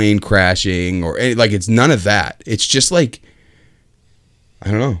of the plane crashing or any, like, it's none of that. It's just like,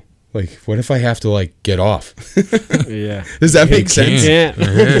 I don't know. Like, what if I have to like get off? Yeah. Does that make sense? Can't.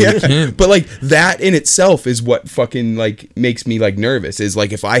 Yeah, you can't. But like that in itself is what fucking like makes me like nervous. Is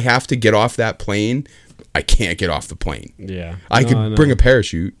like if I have to get off that plane, I can't get off the plane. Yeah. I could know. bring a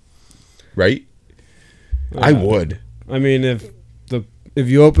parachute, right? I Yeah. would. I mean, if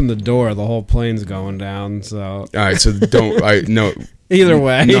you open the door, the whole plane's going down. So All right, so don't. No. either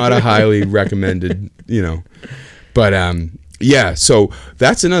way, Not a highly recommended. But yeah. So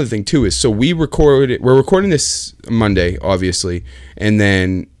that's another thing too. Is so we're recording this Monday, obviously, and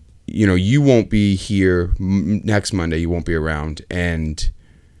then you won't be here next Monday. You won't be around, and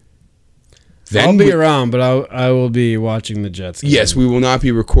then I'll be around, but I will be watching the Jets game. Yes, we will not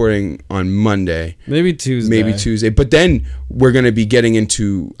be recording on Monday. Maybe Tuesday. But then we're going to be getting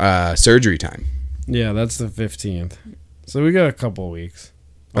into surgery time. Yeah, that's the 15th. So we got a couple of weeks.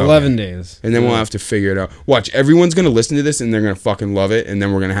 Okay. 11 days. And then we'll have to figure it out. Watch, everyone's going to listen to this and they're going to fucking love it. And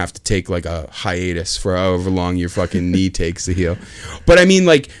then we're going to have to take like a hiatus for however long your fucking knee takes to heal. But I mean,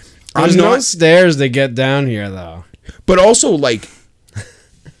 like, There's no stairs to get down here, though. But also, like,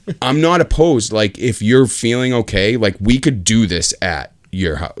 I'm not opposed. Like, if you're feeling okay, like, we could do this at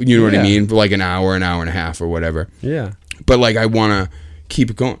your house. You know what I mean? For like an hour and a half or whatever. Yeah. But, like, I want to keep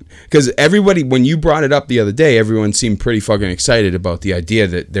it going. Because everybody, when you brought it up the other day, everyone seemed pretty fucking excited about the idea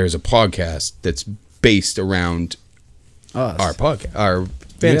that there's a podcast that's based around our podcast, our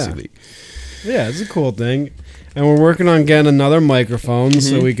fantasy league. Yeah, it's a cool thing. And we're working on getting another microphone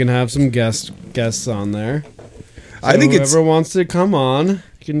so we can have some guests on there. So I think whoever wants to come on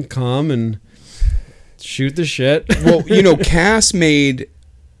can come and shoot the shit. Well, Cass made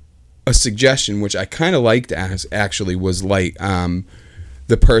a suggestion, which I kind of liked. Actually, was like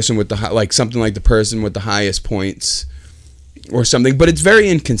the person with something like the person with the highest points, or something. But it's very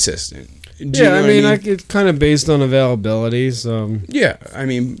inconsistent. I mean, it's kind of based on availability. So yeah, I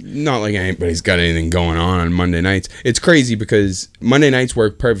mean, not like anybody's got anything going on Monday nights. It's crazy because Monday nights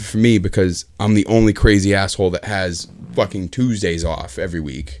work perfect for me because I'm the only crazy asshole that has fucking Tuesdays off every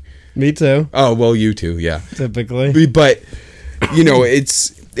week. Me too. Oh well, you too, yeah. Typically, but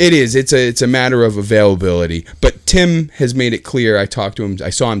it's a matter of availability. But Tim has made it clear. I talked to him.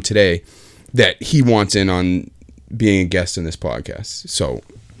 I saw him today that he wants in on being a guest in this podcast. So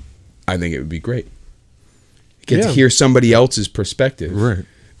I think it would be great. Get to hear somebody else's perspective. Right.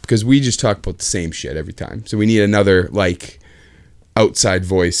 Because we just talk about the same shit every time. So we need another, like, outside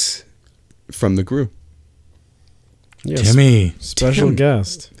voice from the crew. yes. Timmy. Special Tim.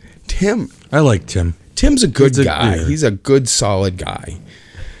 guest. Tim. I like Tim. Tim's a good guy. Yeah. He's a good, solid guy.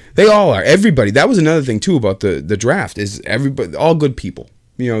 They all are. Everybody. That was another thing, too, about the draft is everybody, all good people.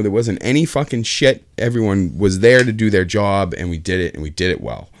 There wasn't any fucking shit. Everyone was there to do their job, and we did it, and we did it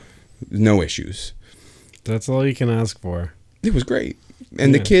well. No issues. That's all you can ask for. It was great.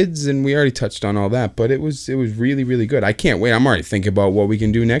 And the kids, and we already touched on all that, but it was really, really good. I can't wait. I'm already thinking about what we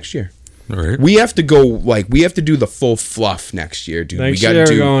can do next year. All right. We have to go, we have to do the full fluff next year, dude. Next we year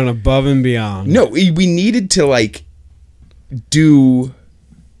we're going above and beyond. No, we needed to, do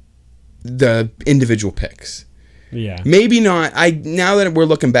the individual picks. Yeah. Maybe not. Now that we're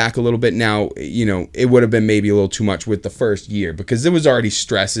looking back a little bit now, it would have been maybe a little too much with the first year because there was already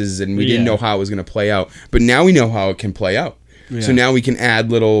stresses and we didn't know how it was going to play out. But now we know how it can play out. Yeah. So now we can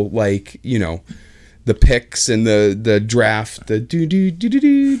add little the picks and the draft, the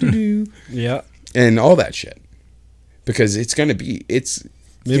do yeah, and all that shit. Because it's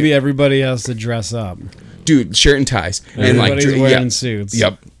maybe everybody has to dress up. Dude, shirt and ties. Everybody's and wearing suits.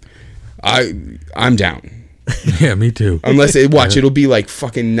 Yep. I'm down. Yeah, me too. Unless it'll be like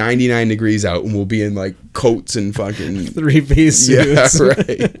fucking 99 degrees out and we'll be in like coats and fucking 3-piece suits. Yeah,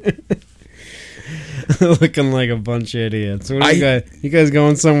 right. Looking like a bunch of idiots. What are you guys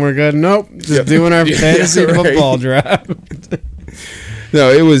going somewhere good? Nope. Just doing our Yeah, fantasy right. football draft.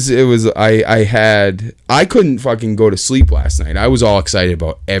 No, it was I couldn't fucking go to sleep last night. I was all excited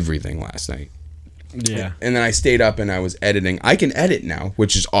about everything last night. Yeah. And then I stayed up and I was editing. I can edit now,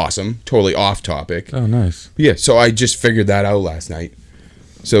 which is awesome. Totally off topic. Oh, nice. Yeah, so I just figured that out last night.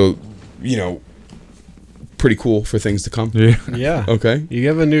 So, pretty cool for things to come. Yeah. Yeah. Okay. You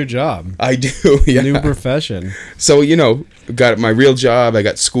have a new job. I do, yeah. New profession. So, got my real job, I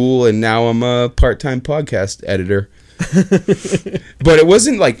got school, and now I'm a part-time podcast editor. But it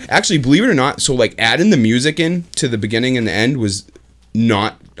wasn't actually, believe it or not, so adding the music in to the beginning and the end was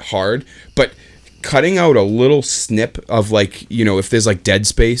not hard, but cutting out a little snip of if there's dead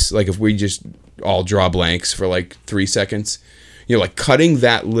space, if we just all draw blanks for 3 seconds, cutting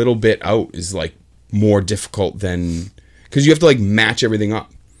that little bit out is more difficult than, because you have to match everything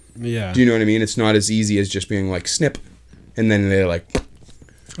up. Yeah. Do you know what I mean? It's not as easy as just being snip and then they're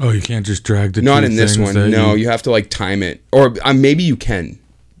Oh, you can't just drag the Not two in this things one. that No, you have to like time it, or maybe you can,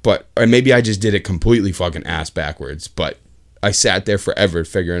 or maybe I just did it completely fucking ass backwards. But I sat there forever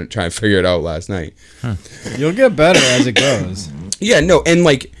trying to figure it out last night. You'll get better as it goes. Yeah, no, and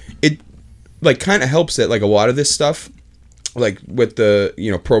like it, like kind of helps that like a lot of this stuff, like with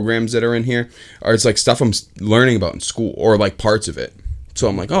the programs that are in here, are it's like stuff I'm learning about in school or like parts of it. So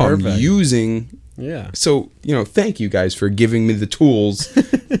I'm like, I'm Perfect. using. Yeah. So, thank you guys for giving me the tools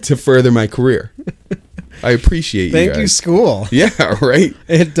to further my career. I appreciate you Thank guys. you, school. Yeah, right?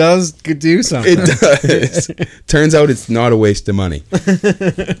 It does do something. It does. Turns out it's not a waste of money.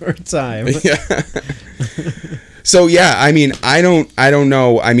 Or time. Yeah. So, yeah, I mean, I don't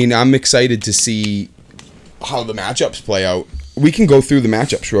know. I mean, I'm excited to see how the matchups play out. We can go through the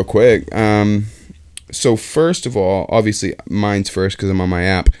matchups real quick. So first of all, obviously mine's first because I'm on my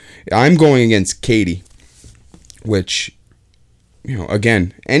app. I'm going against Katie, which,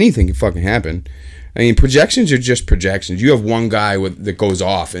 again, anything can fucking happen. I mean, projections are just projections. You have one guy that goes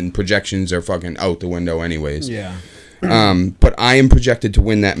off, and projections are fucking out the window anyways. Yeah. But I am projected to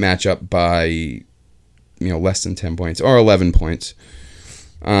win that matchup by, less than 10 points or 11 points.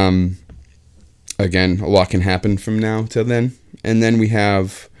 Again, a lot can happen from now till then. And then we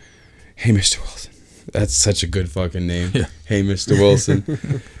have, hey, Mr. Wilson. That's such a good fucking name. Yeah. Hey, Mr.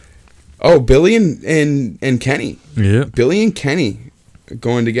 Wilson. Oh, Billy and Kenny. Yeah. Billy and Kenny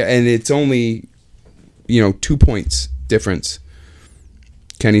going together. And it's only, 2 points difference.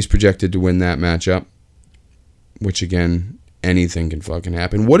 Kenny's projected to win that matchup. Which, again, anything can fucking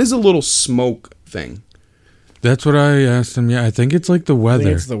happen. What is a little smoke thing? That's what I asked him. Yeah, I think it's like the I weather.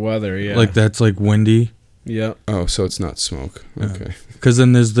 think it's the weather, yeah. Like that's like windy. Yep. Oh, so it's not smoke. Okay. Because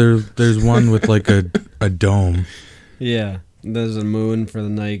then there's one with like a dome. Yeah. There's a moon for the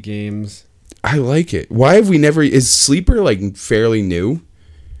night games. I like it. Why have we never... Is Sleeper, like, fairly new?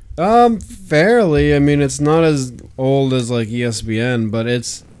 Fairly. I mean, it's not as old as like ESPN, but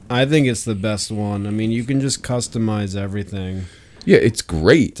I think it's the best one. I mean, you can just customize everything Yeah, it's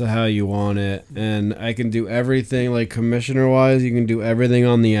great. to how you want it, and I can do everything like commissioner wise. You can do everything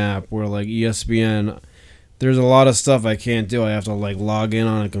on the app. Where like ESPN, there's a lot of stuff I can't do. I have to like log in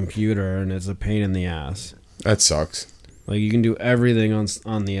on a computer, and it's a pain in the ass. That sucks. Like you can do everything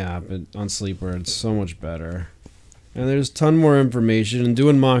on the app on Sleeper. It's so much better. And there's a ton more information, and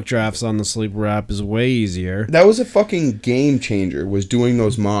doing mock drafts on the Sleeper app is way easier. That was a fucking game changer, was doing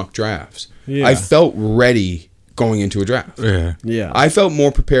those mock drafts. Yeah. I felt ready going into a draft. Yeah. Yeah. I felt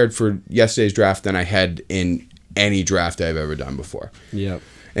more prepared for yesterday's draft than I had in any draft I've ever done before. Yep.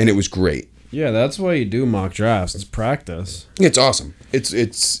 And it was great. Yeah, that's why you do mock drafts. It's practice. It's awesome. It's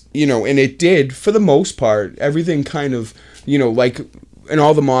and it did, for the most part, everything kind of, like, in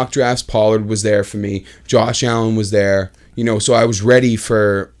all the mock drafts, Pollard was there for me. Josh Allen was there. So I was ready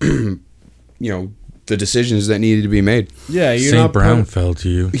for, the decisions that needed to be made. Yeah, you're St. not Brown fell to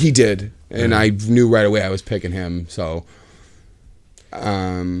you. He did. And I knew right away I was picking him. So,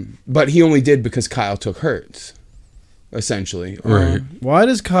 but he only did because Kyle took Hurts, essentially. Right. Why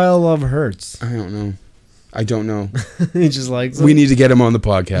does Kyle love Hurts? I don't know. He just likes him. We need to get him on the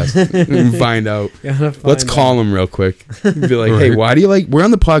podcast and find out. Let's call him real quick. Be like, hey, why do you like... We're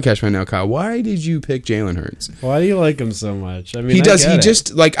on the podcast right now, Kyle. Why did you pick Jalen Hurts? Why do you like him so much? I mean, He does. I get He it.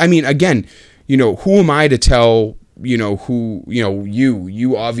 just, like, I mean, again, who am I to tell, who,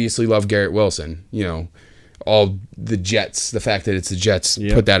 you obviously love Garrett Wilson, all the Jets, the fact that it's the Jets,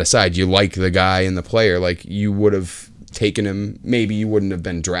 Yep. put that aside. You like the guy and the player. Like, you would have taken him. Maybe you wouldn't have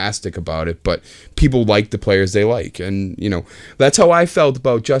been drastic about it, but people like the players they like. And, that's how I felt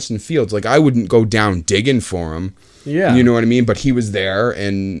about Justin Fields. Like, I wouldn't go down digging for him. Yeah. You know what I mean? But he was there,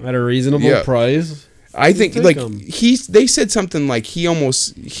 and At a reasonable Yeah. price. I think, take like, him. they said something like he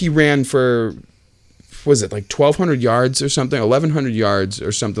ran for, was it like 1,200 yards or something, 1,100 yards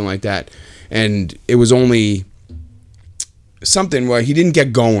or something like that, and it was only something where he didn't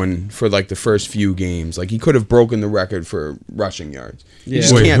get going for like the first few games. Like, he could have broken the record for rushing yards. He Yeah.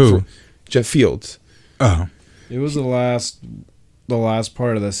 just Wait, can't. who? Jeff Fields. Oh. It was the last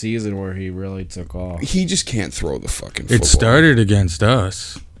part of the season where he really took off. He just can't throw the fucking football. It started against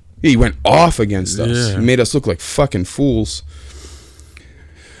us. He went off against us. Yeah. He made us look like fucking fools.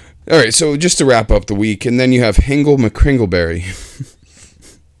 All right, so just to wrap up the week, and then you have Hingle McCringleberry.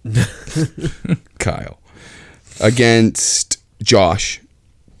 Kyle. Against Josh.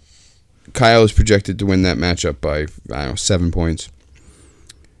 Kyle is projected to win that matchup by, 7 points.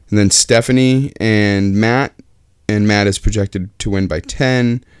 And then Stephanie and Matt is projected to win by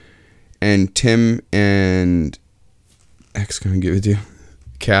 10. And Tim and X going to give it to you.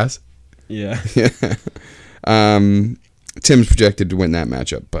 Cass? Yeah. Yeah. Tim's projected to win that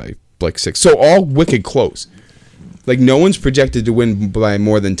matchup by like 6. So all wicked close. Like no one's projected to win by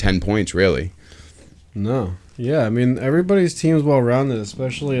more than 10 points, really. No. Yeah, I mean, everybody's team's well-rounded,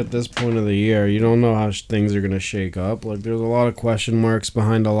 especially at this point of the year. You don't know how things are going to shake up. Like, there's a lot of question marks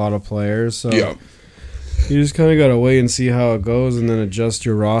behind a lot of players, so Yeah. you just kind of got to wait and see how it goes and then adjust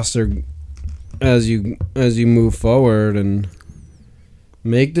your roster as you move forward and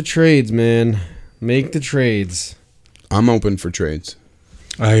make the trades, man. Make the trades. I'm open for trades.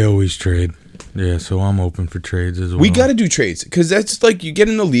 I always trade. Yeah, so I'm open for trades as well. We got to do trades because that's like you get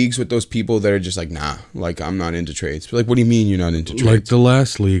in the leagues with those people that are just like, nah, like I'm not into trades. Like, what do you mean you're not into trades? Like the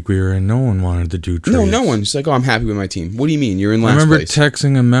last league we were in, no one wanted to do trades. No one. It's like, oh, I'm happy with my team. What do you mean you're in last I remember place?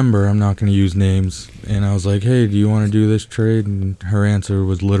 texting a member, I'm not going to use names, and I was like, hey, do you want to do this trade? And her answer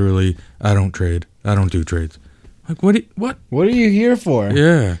was literally, I don't trade. I don't do trades. Like, what? What are you here for?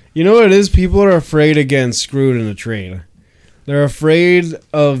 Yeah. You know what it is? People are afraid of getting screwed in a trade. They're afraid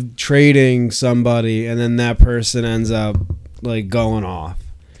of trading somebody and then that person ends up like going off.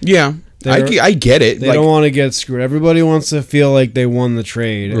 Yeah, I get it. They like, don't want to get screwed. Everybody wants to feel like they won the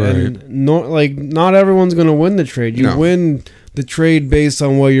trade, Right. and not everyone's going to win the trade. You No. win the trade based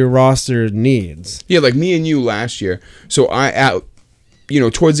on what your roster needs. Yeah, like me and you last year. So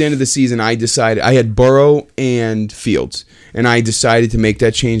towards the end of the season, I decided I had Burrow and Fields, and I decided to make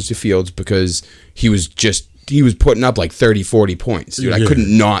that change to Fields because he was putting up like 30, 40 points. Dude, I Yeah.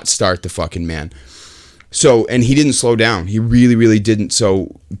 couldn't not start the fucking man. So, and he didn't slow down. He really, really didn't.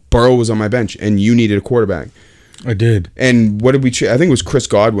 So Burrow was on my bench, and you needed a quarterback. I did. And what did we? I think it was Chris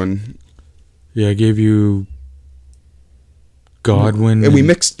Godwin. Yeah, I gave you Godwin. And we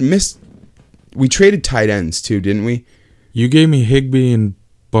we traded tight ends too, didn't we? You gave me Higbee and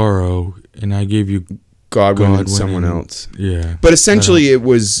Burrow, and I gave you Godwin and someone else. Yeah. But essentially, it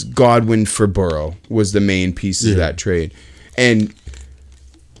was Godwin for Burrow was the main pieces of that trade. And,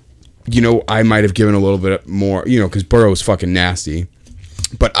 I might have given a little bit more, because Burrow was fucking nasty.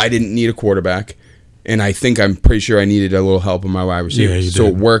 But I didn't need a quarterback. And I'm pretty sure I needed a little help in my wide receiver. Yeah, you so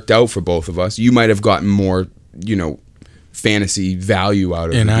did. it worked out for both of us. You might have gotten more, fantasy value out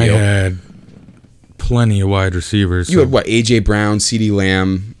of And the I deal. had plenty of wide receivers. You had what? A.J. Brown, CeeDee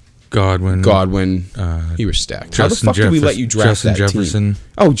Lamb, Godwin. You were stacked. How the Justin fuck did we let you draft Justin that Jefferson. team?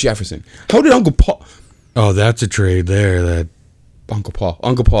 Oh, Jefferson. How did Uncle Paul... Oh, that's a trade there. That Uncle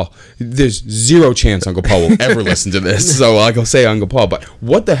Paul. There's zero chance Uncle Paul will ever listen to this. So I'll say Uncle Paul. But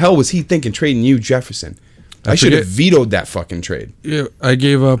what the hell was he thinking trading you, Jefferson? I should have vetoed that fucking trade. Yeah, I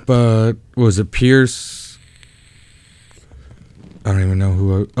gave up. Was it Pierce? I don't even know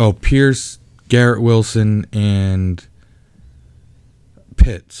who. Pierce, Garrett Wilson, and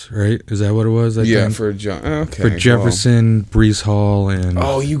Pitts. Right? Is that what it was? I think? For John. Okay. For Jefferson, Brees Hall, and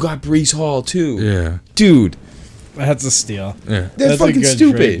You got Brees Hall too. yeah, Dude, That's a steal. yeah. that's a fucking good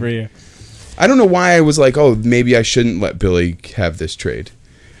stupid. trade for you. I don't know why I was like, maybe I shouldn't let Billy have this trade.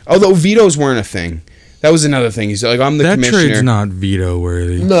 Although vetoes weren't a thing. That was another thing. He's like, I'm the That commissioner. trade's not veto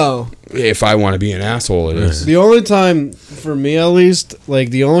worthy. No. If I want to be an asshole, it is. The only time, for me at least,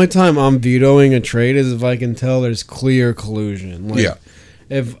 the only time I'm vetoing a trade is if I can tell there's clear collusion. Yeah.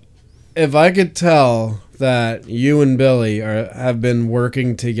 If I could tell that you and Billy have been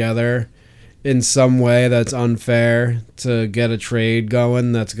working together in some way that's unfair to get a trade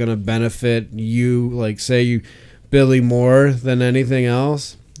going that's going to benefit you, Billy more than anything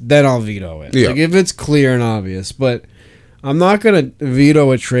else, then I'll veto it. Yeah. If it's clear and obvious. But I'm not going to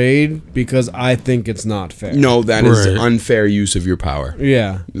veto a trade because I think it's not fair. No, that is Right. unfair use of your power.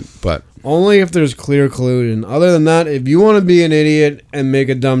 Yeah. But Only if there's clear collusion. Other than that, if you want to be an idiot and make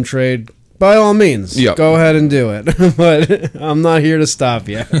a dumb trade, by all means, Yep. go ahead and do it. But I'm not here to stop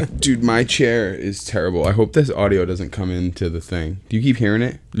you. dude, my chair is terrible. I hope this audio doesn't come into the thing. Do you keep hearing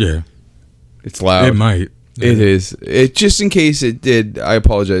it? Yeah, It's loud. it might. It is. It just in case it did. I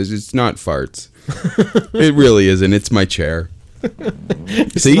apologize. It's not farts. It really isn't. It's my chair.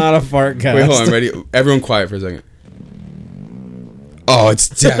 It's See? not a fart cast. Wait, hold on. I'm ready. Everyone, quiet for a second. Oh, it's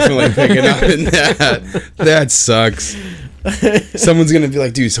definitely picking up in that. That sucks. Someone's gonna be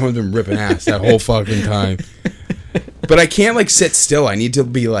like, dude, someone's been ripping ass that whole fucking time. But I can't sit still. I need to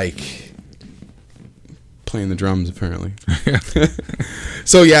be playing the drums apparently.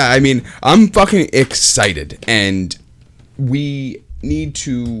 So yeah, I mean, I'm fucking excited, and we need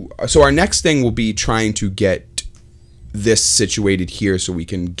to. So our next thing will be trying to get this situated here, so we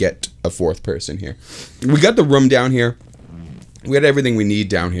can get a fourth person here. We got the room down here. We got everything we need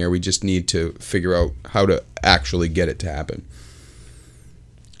down here. We just need to figure out how to actually get it to happen.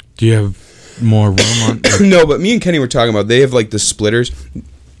 Do you have more room on? No, but me and Kenny were talking about, they have the splitters.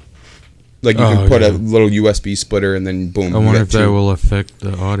 Like you Oh, can put yeah. a little USB splitter and then boom. I you wonder get if that two. will affect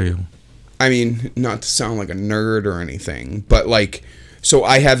the audio. I mean, not to sound like a nerd or anything, but like, so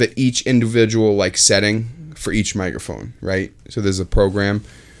I have it each individual like setting for each microphone, right? So there's a program.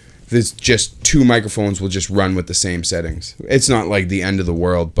 There's just 2 microphones will just run with the same settings. It's not like the end of the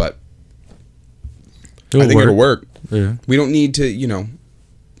world, but I think it'll work. Yeah. We don't need to,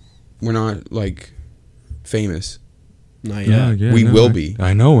 we're not like famous. Not Yeah, yet. yeah, We no, will I- be.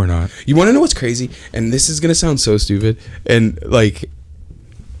 I know we're not. You want to know what's crazy? And this is gonna sound so stupid. And like,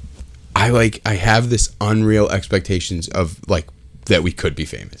 I have this unreal expectations of like that we could be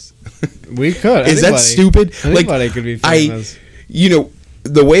famous. We could. Is that Anybody- stupid? Anybody could be famous.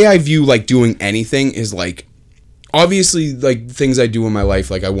 The way I view like doing anything is like, obviously like things I do in my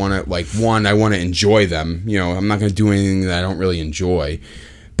life, like I want to enjoy them. I'm not gonna do anything that I don't really enjoy,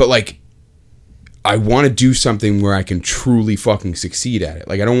 but like, I want to do something where I can truly fucking succeed at it.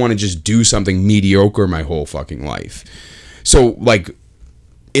 Like, I don't want to just do something mediocre my whole fucking life. So, like,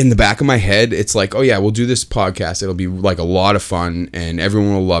 in the back of my head, it's like, oh, yeah, we'll do this podcast. It'll be, like, a lot of fun, and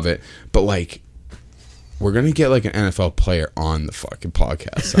everyone will love it. But, like, we're going to get, like, an NFL player on the fucking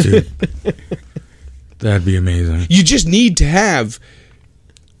podcast. Dude, that'd be amazing. You just need to have...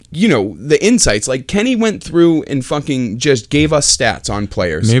 the insights. Like, Kenny went through and fucking just gave us stats on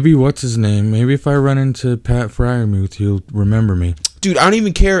players. Maybe what's his name? Maybe if I run into Pat Fryermuth, he'll remember me. Dude, I don't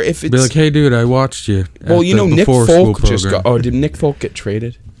even care if it's... Be like, hey, dude, I watched you. Well, at the Nick before school Folk just program." got... Oh, did Nick Folk get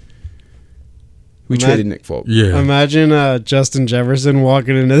traded? We Ima- traded Nick Folk. Yeah. Imagine Justin Jefferson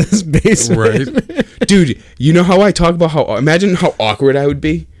walking into this basement. Right. Dude, you know how I talk about how... Imagine how awkward I would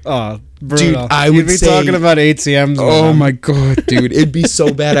be? Oh, brutal. Dude, I You'd would be say- talking about ATMs. with Oh him. my God, dude. It'd be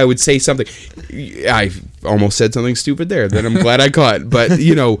so bad. I would say something. I almost said something stupid there that I'm glad I caught. But,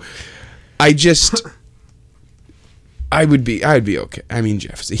 I'd be okay. I mean,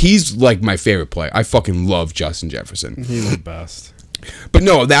 Jefferson. He's like my favorite player. I fucking love Justin Jefferson. He's the best. But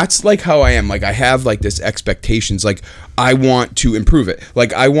no, that's like how I am. Like, I have like this expectations. Like, I want to improve it.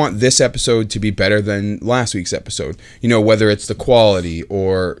 Like, I want this episode to be better than last week's episode. Whether it's the quality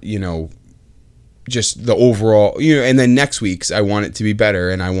or, just the overall, and then next week's, I want it to be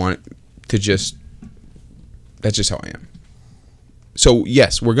better, and I want to just, that's just how I am. So,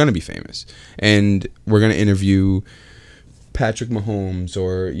 yes, we're going to be famous. And we're going to interview Patrick Mahomes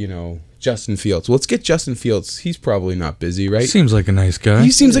or, Justin Fields. Well, let's get Justin Fields. He's probably not busy, right? Seems like a nice guy. He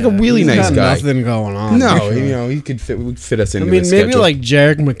seems like a really He's nice got guy. Nothing going on. No, for sure. he could fit us I into mean, his maybe schedule. like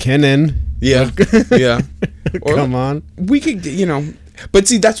Jarek McKinnon. Yeah. Yeah. Or Come on. we could, but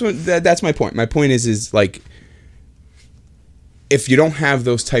see, that's my point. My point is like, if you don't have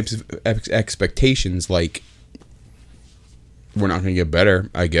those types of expectations, like, we're not going to get better,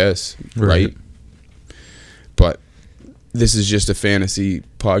 I guess, right? But this is just a fantasy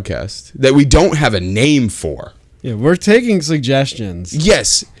podcast that we don't have a name for. Yeah, we're taking suggestions.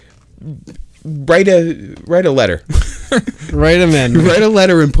 Yes. Write a letter. Write them in. Write a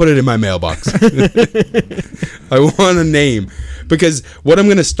letter and put it in my mailbox. I want a name. Because what I'm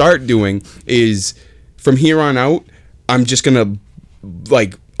going to start doing is, from here on out, I'm just going to,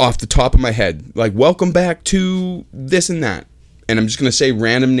 like, off the top of my head, like, welcome back to this and that. And I'm just going to say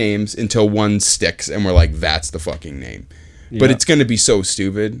random names until one sticks, and we're like, that's the fucking name. But Yeah. it's going to be so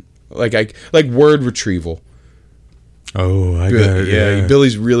stupid. Like word retrieval. Oh, I got Good. it. Yeah,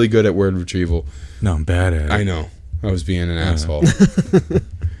 Billy's really good at word retrieval. No, I'm bad at it. I know. I was being an asshole.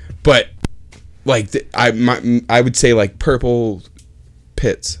 But like I would say like purple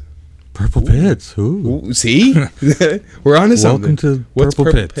pits. Purple Pits. Ooh. Ooh, see? We're on to something. Welcome to What's Purple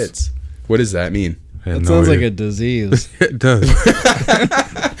purple Pits. pits? What does that mean? I have That no sounds like idea. a disease. It does.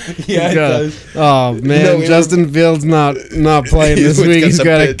 Yeah, God. Oh man, No, Justin Fields not playing this He's week. got He's some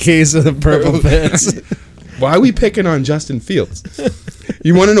got a pits. case of the purple pits. Why are we picking on Justin Fields?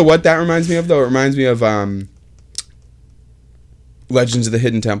 You want to know what that reminds me of, though? It reminds me of Legends of the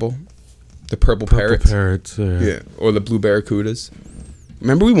Hidden Temple. The purple parrots. Parrots. Yeah. Or the blue barracudas.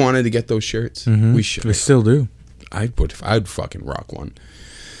 Remember we wanted to get those shirts? Mhm. We should. They still do. I'd fucking rock one.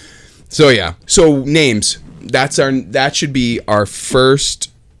 So yeah. So names. That should be our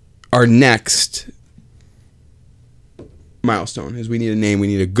next milestone is we need a name. We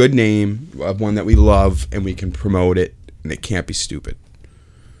need a good name of one that we love and we can promote it and it can't be stupid.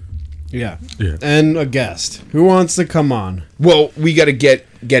 Yeah. Yeah. And a guest. Who wants to come on? Well, we got to get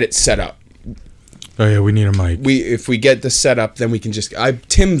it set up. Oh yeah, we need a mic. If we get the setup, then we can just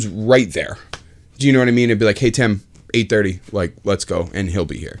Tim's right there. Do you know what I mean? It'd be like, hey Tim, 8:30, like let's go, and he'll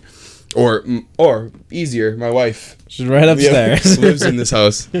be here. Or easier, my wife She's right upstairs. lives in this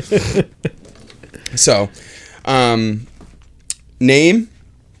house. So, name,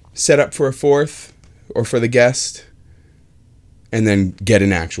 set up for a fourth or for the guest, and then get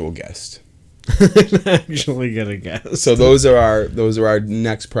an actual guest. Actually get a guess. So those are our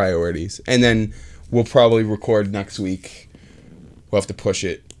next priorities, and then we'll probably record next week. We'll have to push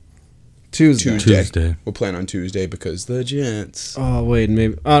it Tuesday. We'll plan on Tuesday because the Jets. Oh wait,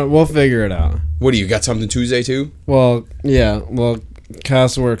 maybe we'll figure it out. What do you got? Something Tuesday too? Well, yeah. Well,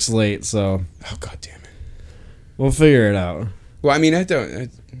 Cass works late, so Oh god damn it! we'll figure it out. Well, I mean,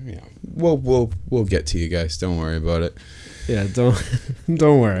 we'll get to you guys. Don't worry about it. Yeah,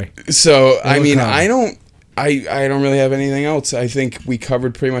 don't worry. So I It'll mean, come. I don't really have anything else. I think we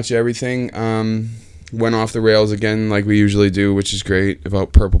covered pretty much everything. Went off the rails again like we usually do, which is great,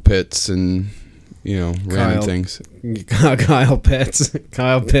 about purple pits and random Kyle. things. Kyle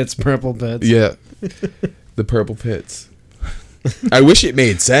Pitts, purple pits. Yeah, the purple pits. I wish it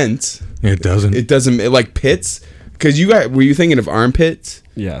made sense. It doesn't. It doesn't like pits because were you thinking of armpits?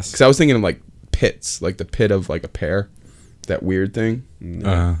 Yes. Because I was thinking of like pits, like the pit of like a pear, that weird thing.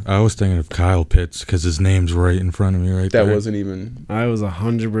 I was thinking of Kyle Pitts because his name's right in front of me right That there. wasn't even. I was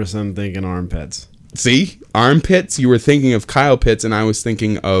 100% thinking armpits. See, armpits. You were thinking of Kyle Pitts, and I was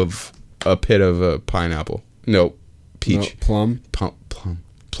thinking of a pit of a pineapple. No, peach. No, plum. Plum.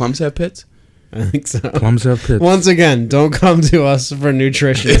 Plums have pits. I think so. Plums have pits. Once again, don't come to us for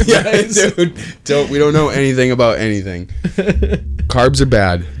nutrition. Dude, we don't know anything about anything. Carbs are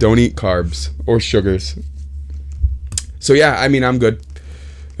bad. Don't eat carbs or sugars. So yeah, I mean, I'm good.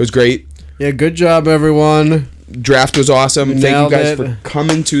 It was great. Yeah, good job, everyone. Draft was awesome. You Thank you nailed guys it. for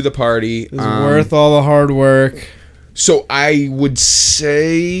coming to the party. It's worth all the hard work. So I would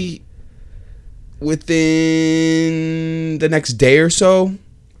say within the next day or so,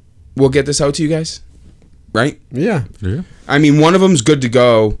 we'll get this out to you guys. Right? Yeah. Yeah. I mean, one of them's good to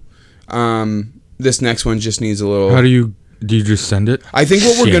go. This next one just needs a little. How do you just send it? I think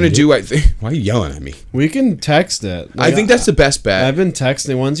what we're Send gonna it? do. Why are you yelling at me? We can text it. I think that's the best bet. I've been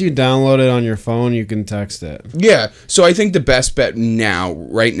texting. Once you download it on your phone, you can text it. Yeah. So I think the best bet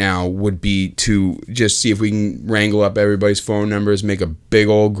right now, would be to just see if we can wrangle up everybody's phone numbers, make a big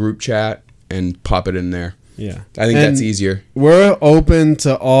old group chat, and pop it in there. Yeah. I think And that's easier. We're open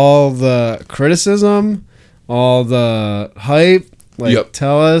to all the criticism, all the hype. Like, Yep.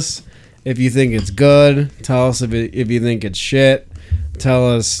 tell us if you think it's good. Tell us if you think it's shit. Tell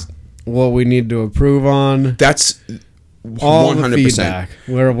us what we need to improve on. That's All 100%. the feedback.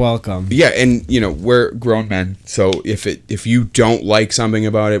 We're welcome. Yeah, and we're grown men, so if you don't like something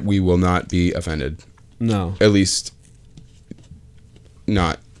about it, we will not be offended. No. At least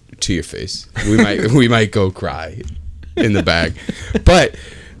not to your face. We might go cry in the bag. But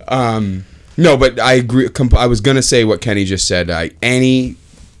no, but I agree. I was gonna say what Kenny just said. Any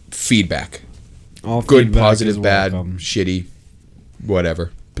feedback, All good, feedback positive, is bad, welcome. shitty,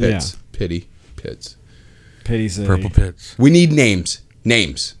 whatever. Pits, pity, pits. Pity City. Purple Pits. We need names.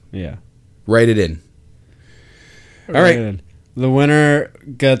 Names. Yeah. Write it in. All right. The winner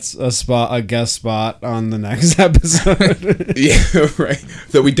gets a guest spot on the next episode. Yeah, right.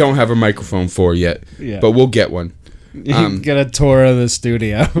 That we don't have a microphone for yet. Yeah. But we'll get one. You get a tour of the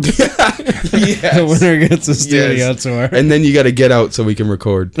studio. Yes. The winner gets a studio Yes. tour. And then you got to get out so we can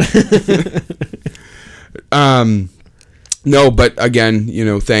record. No, but again,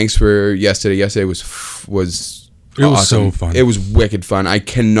 thanks for yesterday. Yesterday was It was awesome. so fun. It was wicked fun. I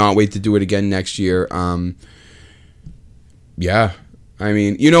cannot wait to do it again next year. Yeah. I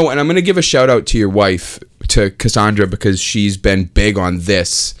mean, and I'm going to give a shout out to your wife, to Cassandra, because she's been big on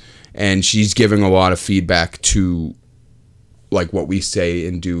this, and she's giving a lot of feedback to like what we say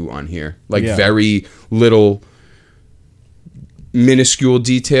and do on here. Like very little minuscule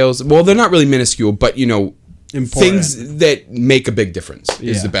details. Well, they're not really minuscule, but Important. things that make a big difference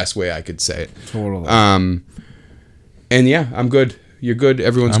is Yeah. the best way I could say it. Totally. And yeah, I'm good. You're good.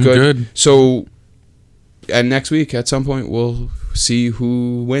 Everyone's I'm good. good. So, and next week at some point we'll see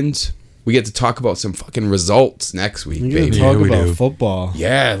who wins. We get to talk about some fucking results next week, we baby. can talk we about do. football.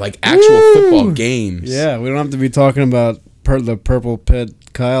 Yeah, like actual football games. Yeah, we don't have to be talking about the purple pit,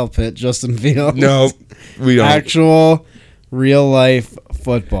 Kyle Pitt, Justin Fields. No, we don't. Actual, real life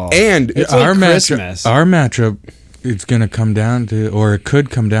football. And It's our like Christmas. matchup, it's gonna come down to, or it could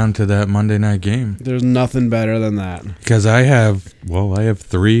come down to that Monday night game. There's nothing better than that. Because I have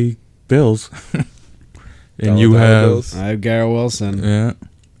 3 Bills, and you Dollar have Bills. I have Garrett Wilson. yeah.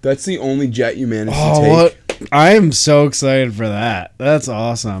 That's the only jet you managed to Oh, take. what? I am so excited for that. That's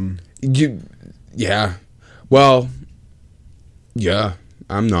awesome. Yeah. Well, yeah,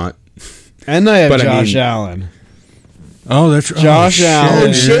 I'm not. And I have But I Josh mean- Allen. Oh, that's Josh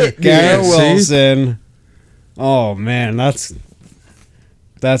Allen. shit. Garrett Yeah, see? Wilson. Oh, man. That's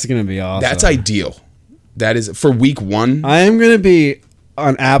That's gonna be awesome. That's ideal. That is for week 1. I am gonna be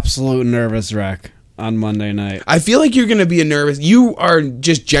an absolute nervous wreck on Monday night. I feel like you're going to be nervous. You are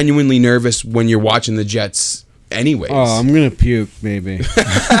just genuinely nervous when you're watching the Jets anyways. Oh, I'm gonna puke, maybe.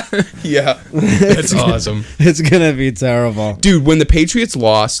 Yeah. That's awesome. It's gonna be terrible. Dude, when the Patriots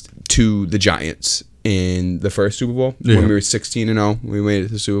lost to the Giants in the first Super Bowl, when we were 16-0, we made it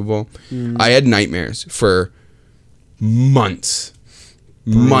to the Super Bowl, I had nightmares for months.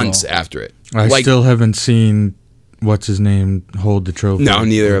 Months after it. I still haven't seen what's his name hold the trophy. No,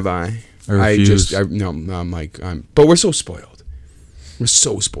 neither have I. But we're so spoiled. We're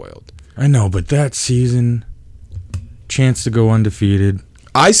so spoiled. I know, but that season, chance to go undefeated.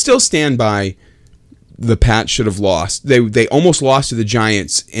 I still stand by the Pats should have lost. They almost lost to the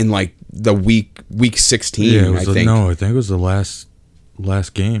Giants in like the week 16. Yeah, I think. No, I think it was the last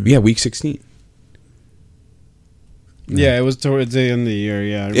game. Yeah, week 16. Yeah, it was towards the end of the year.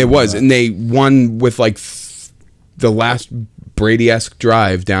 Yeah, It was, and they won with like the last Brady-esque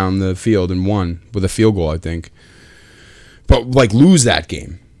drive down the field and won with a field goal, I think. But like lose that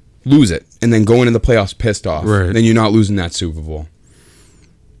game, lose it, and then go into the playoffs pissed off. Right. Then you're not losing that Super Bowl.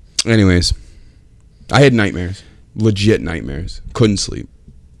 Anyways, I had nightmares, legit nightmares. Couldn't sleep.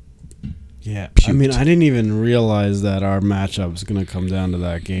 Yeah, Puked. I mean, I didn't even realize that our matchup was gonna come down to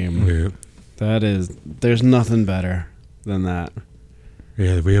that game. Yeah. There's nothing better than that.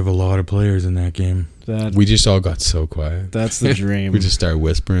 Yeah, we have a lot of players in that game. We just all got so quiet. That's the dream. We just started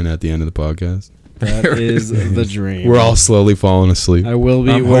whispering at the end of the podcast. That is the dream. We're all slowly falling asleep. I will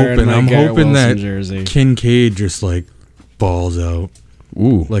be wearing my Garrett Wilson that jersey. Kincaid just like balls out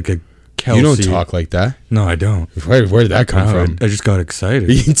Ooh, like a Kelsey. you don't talk like that. No, I don't. Where did that come from? I just got excited.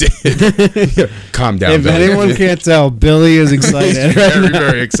 You did. Calm down. If Billy. anyone can't tell, Billy is excited. very,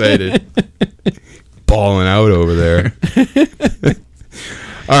 very excited. Balling out over there.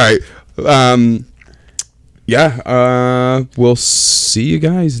 All right. We'll see you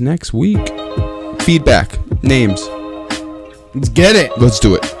guys next week. Feedback, names. Let's get it. Let's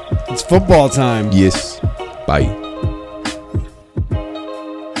do it. It's football time. Yes. Bye.